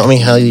to just tell me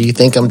how you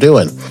think I'm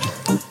doing.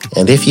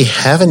 And if you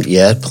haven't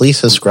yet, please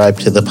subscribe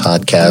to the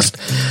podcast.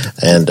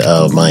 And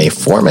my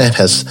format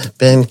has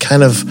been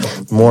kind of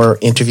more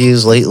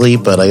interviews lately,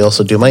 but I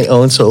also do my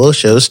own solo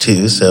shows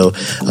too. So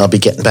I'll be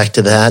getting back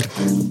to that.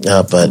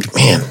 But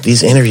man,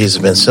 these interviews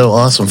have been so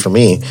awesome for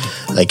me.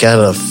 I got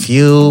a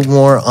few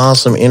more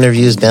awesome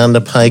interviews down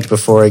the pike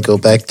before I go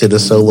back to the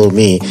solo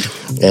me.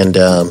 And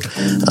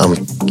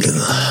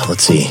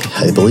let's see,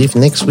 I believe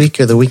next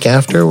week or the week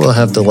after, we'll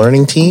have the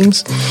learning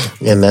teams,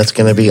 and that's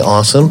going to be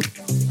awesome.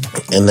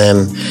 And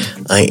then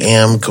I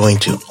am going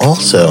to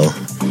also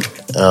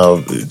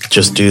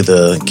just do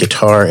the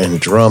guitar and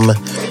drum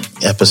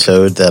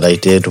episode that I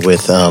did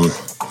with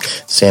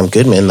Sam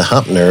Goodman, the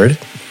Hop Nerd.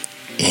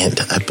 And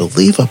I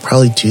believe I'll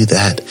probably do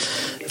that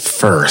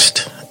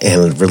first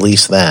and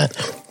release that.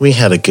 We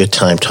had a good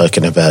time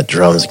talking about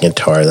drums and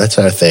guitar. That's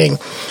our thing.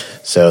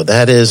 So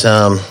that is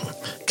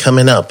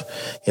coming up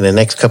in the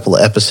next couple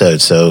of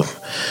episodes. So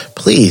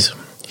please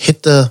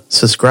hit the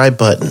subscribe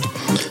button.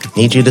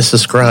 Need you to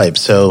subscribe.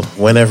 So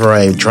whenever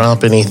I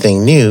drop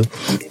anything new,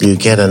 you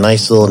get a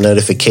nice little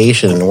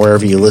notification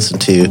wherever you listen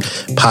to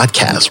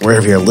podcasts,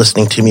 wherever you're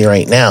listening to me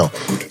right now.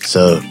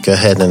 So go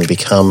ahead and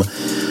become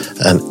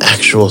an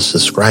actual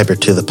subscriber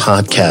to the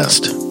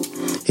podcast.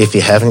 If you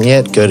haven't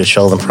yet, go to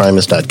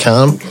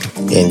sheldonprimus.com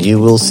and you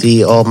will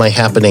see all my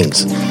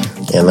happenings.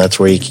 And that's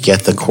where you can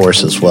get the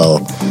course as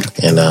well.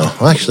 And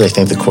actually, I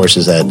think the course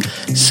is at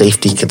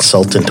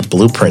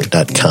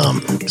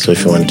safetyconsultantblueprint.com. So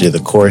if you want to do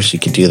the course, you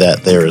can do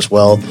that there as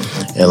well.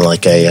 And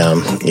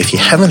if you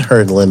haven't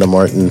heard Linda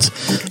Martin's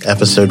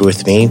episode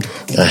with me,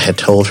 I had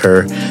told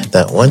her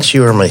that once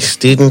you are my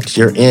student,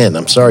 you're in.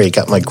 I'm sorry, I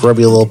got my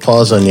grubby little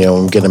paws on you.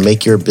 I'm going to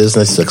make your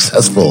business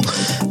successful.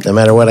 No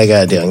matter what I got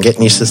to do, I'm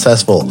getting you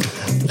successful.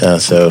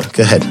 So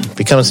go ahead,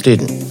 become a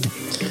student.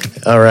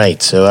 All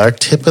right, so our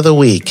tip of the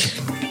week.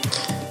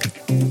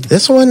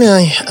 This one,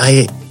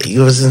 it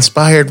was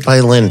inspired by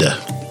Linda.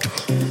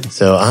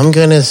 So I'm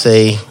going to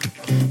say,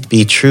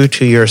 be true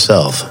to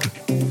yourself.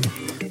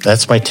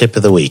 That's my tip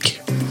of the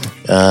week.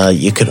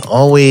 You can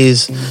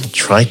always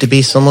try to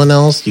be someone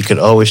else. You could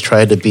always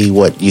try to be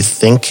what you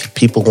think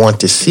people want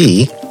to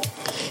see.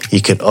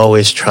 You could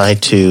always try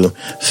to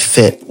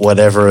fit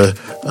whatever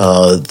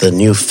the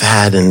new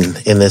fad in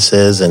this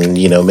is. And,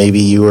 maybe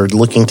you are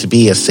looking to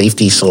be a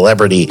safety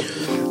celebrity,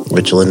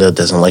 which Linda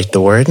doesn't like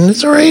the word, and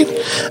it's all right.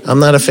 I'm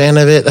not a fan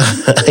of it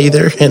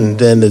either, and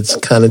then its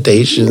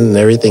connotation and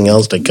everything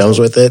else that comes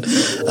with it.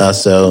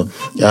 So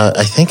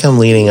I think I'm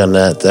leaning on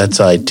that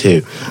side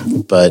too.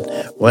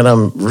 But what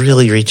I'm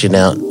really reaching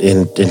out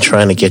and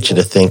trying to get you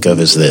to think of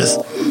is this.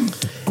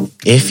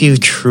 If you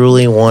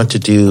truly want to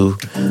do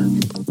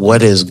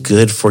what is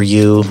good for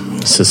you,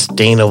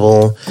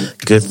 sustainable,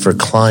 good for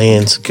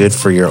clients, good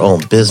for your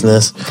own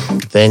business,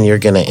 then you're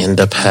going to end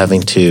up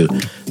having to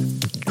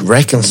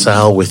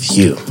reconcile with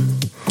you.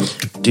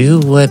 Do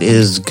what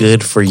is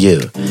good for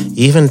you,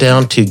 even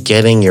down to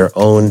getting your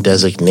own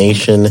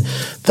designation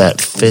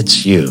that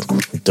fits you.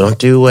 Don't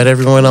do what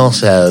everyone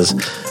else has.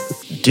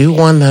 Do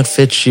one that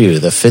fits you,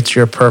 that fits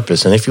your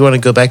purpose. And if you want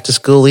to go back to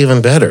school,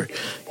 even better.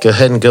 Go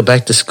ahead and go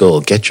back to school.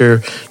 Get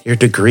your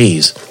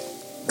degrees.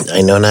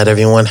 I know not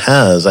everyone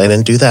has. I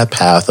didn't do that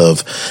path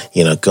of,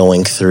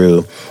 going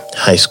through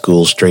high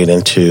school straight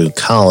into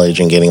college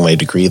and getting my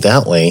degree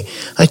that way.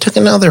 I took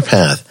another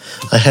path.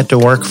 I had to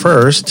work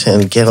first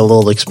and get a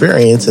little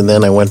experience, and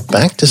then I went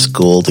back to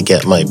school to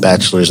get my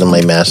bachelor's and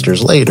my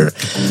master's later.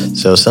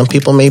 So some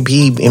people may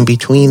be in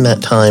between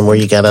that time where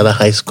you got out of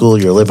high school,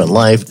 you're living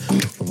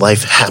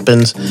life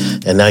happens,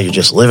 and now you're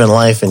just living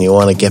life and you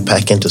want to get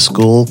back into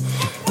school.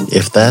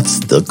 If that's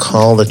the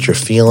call that you're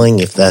feeling,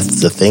 if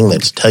that's the thing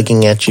that's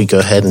tugging at you, go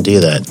ahead and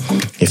do that.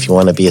 If you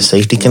want to be a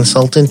safety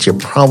consultant, you're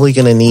probably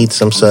going to need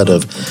some sort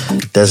of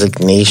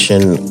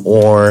designation,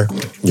 or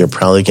you're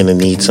probably going to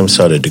need some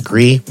sort of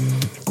degree.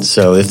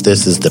 So if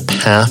this is the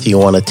path you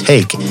want to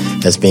take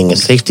as being a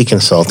safety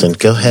consultant,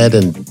 go ahead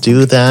and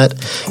do that.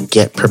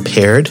 Get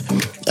prepared.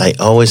 I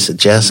always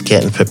suggest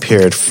getting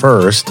prepared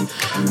first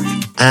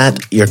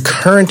at your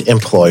current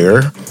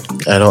employer.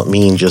 I don't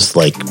mean just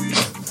like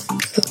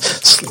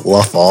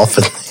slough off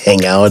and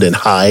hang out and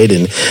hide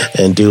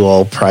and do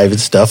all private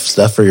stuff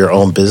for your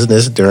own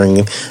business during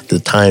the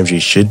times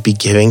you should be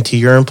giving to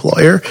your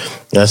employer.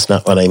 That's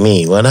not what I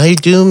mean. What I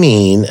do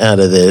mean out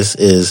of this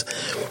is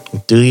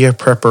do your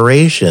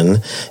preparation.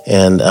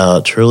 And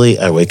truly,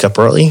 I wake up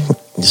early.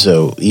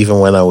 So even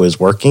when I was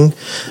working,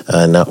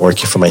 not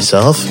working for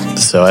myself,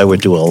 so I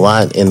would do a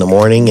lot in the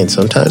morning, and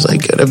sometimes I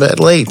go to bed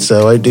late.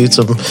 So I do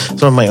some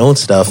of my own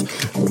stuff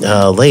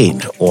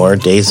late, or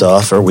days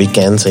off or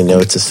weekends. I know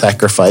it's a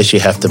sacrifice you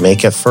have to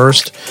make at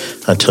first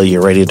until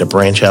you're ready to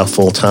branch out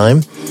full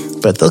time.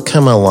 But there'll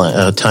come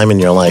a time in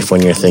your life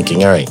when you're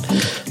thinking, all right,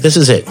 this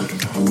is it.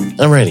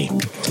 I'm ready.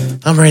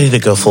 I'm ready to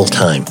go full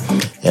time.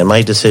 And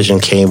my decision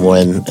came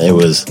when I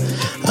was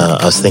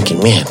thinking,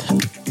 man,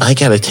 I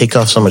got to take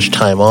off so much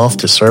time off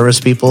to service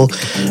people.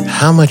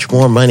 How much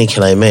more money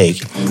can I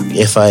make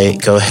if I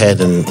go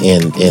ahead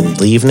and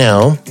leave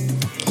now?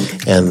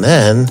 And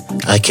then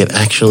I could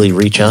actually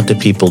reach out to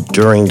people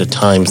during the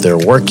times they're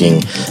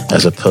working,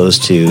 as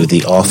opposed to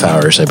the off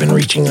hours I've been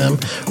reaching them,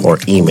 or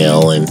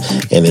email and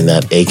in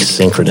that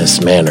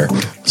asynchronous manner.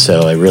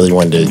 So I really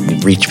wanted to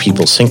reach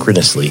people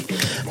synchronously.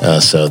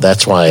 So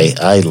that's why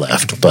I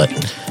left. But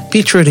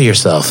be true to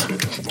yourself.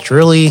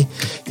 Truly,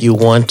 you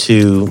want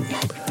to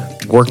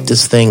work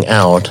this thing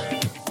out,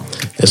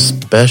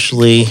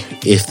 especially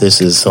if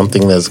this is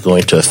something that's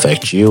going to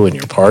affect you and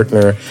your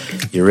partner.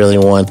 You really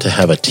want to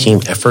have a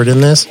team effort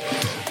in this.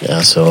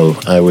 So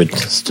I would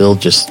still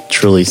just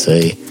truly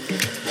say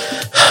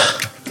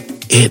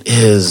it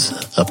is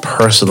a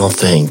personal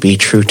thing. Be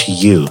true to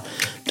you.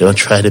 Don't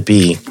try to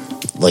be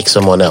like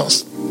someone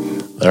else.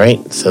 All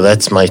right, so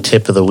that's my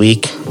tip of the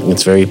week.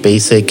 It's very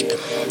basic.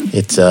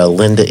 It's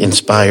Linda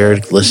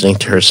inspired, listening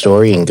to her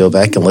story, and go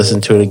back and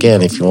listen to it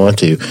again if you want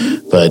to.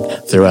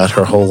 But throughout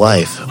her whole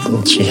life,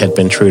 she had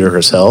been true to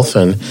herself,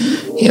 and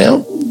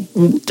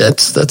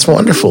that's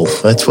wonderful.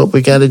 That's what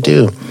we got to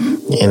do,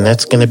 and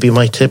that's going to be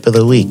my tip of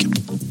the week.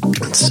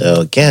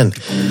 So again,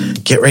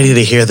 get ready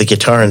to hear the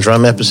guitar and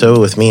drum episode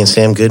with me and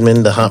Sam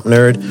Goodman, the Hop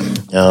Nerd.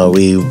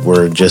 We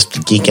were just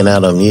geeking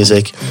out on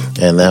music,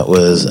 and that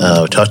was,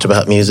 we talked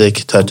about music,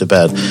 talked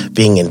about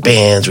being in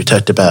bands, we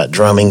talked about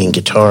drumming and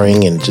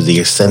guitaring and the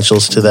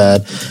essentials to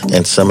that,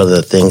 and some of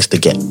the things to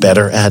get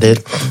better at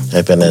it.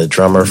 I've been a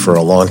drummer for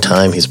a long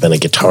time. He's been a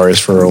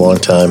guitarist for a long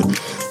time,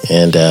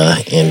 and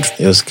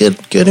it was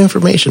good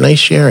information, nice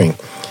sharing.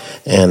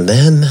 And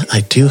then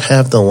I do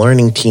have the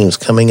learning teams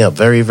coming up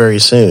very, very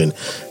soon.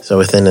 So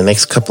within the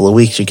next couple of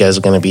weeks, you guys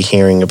are going to be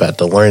hearing about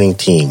the learning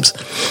teams.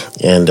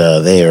 And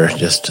they are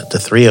just the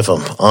three of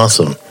them.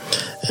 Awesome.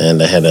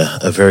 And I had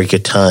a very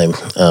good time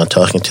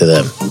talking to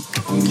them.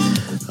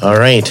 All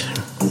right.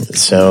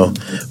 So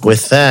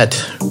with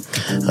that,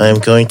 I'm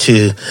going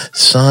to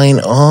sign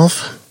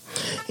off.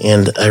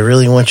 And I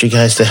really want you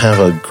guys to have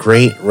a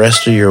great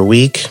rest of your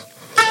week.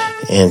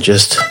 And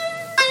just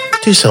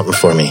do something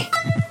for me.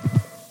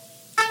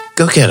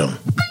 Go get them.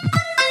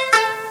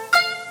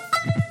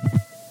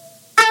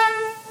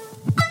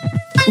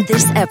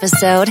 This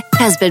episode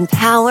has been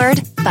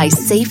powered by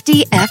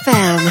Safety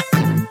FM.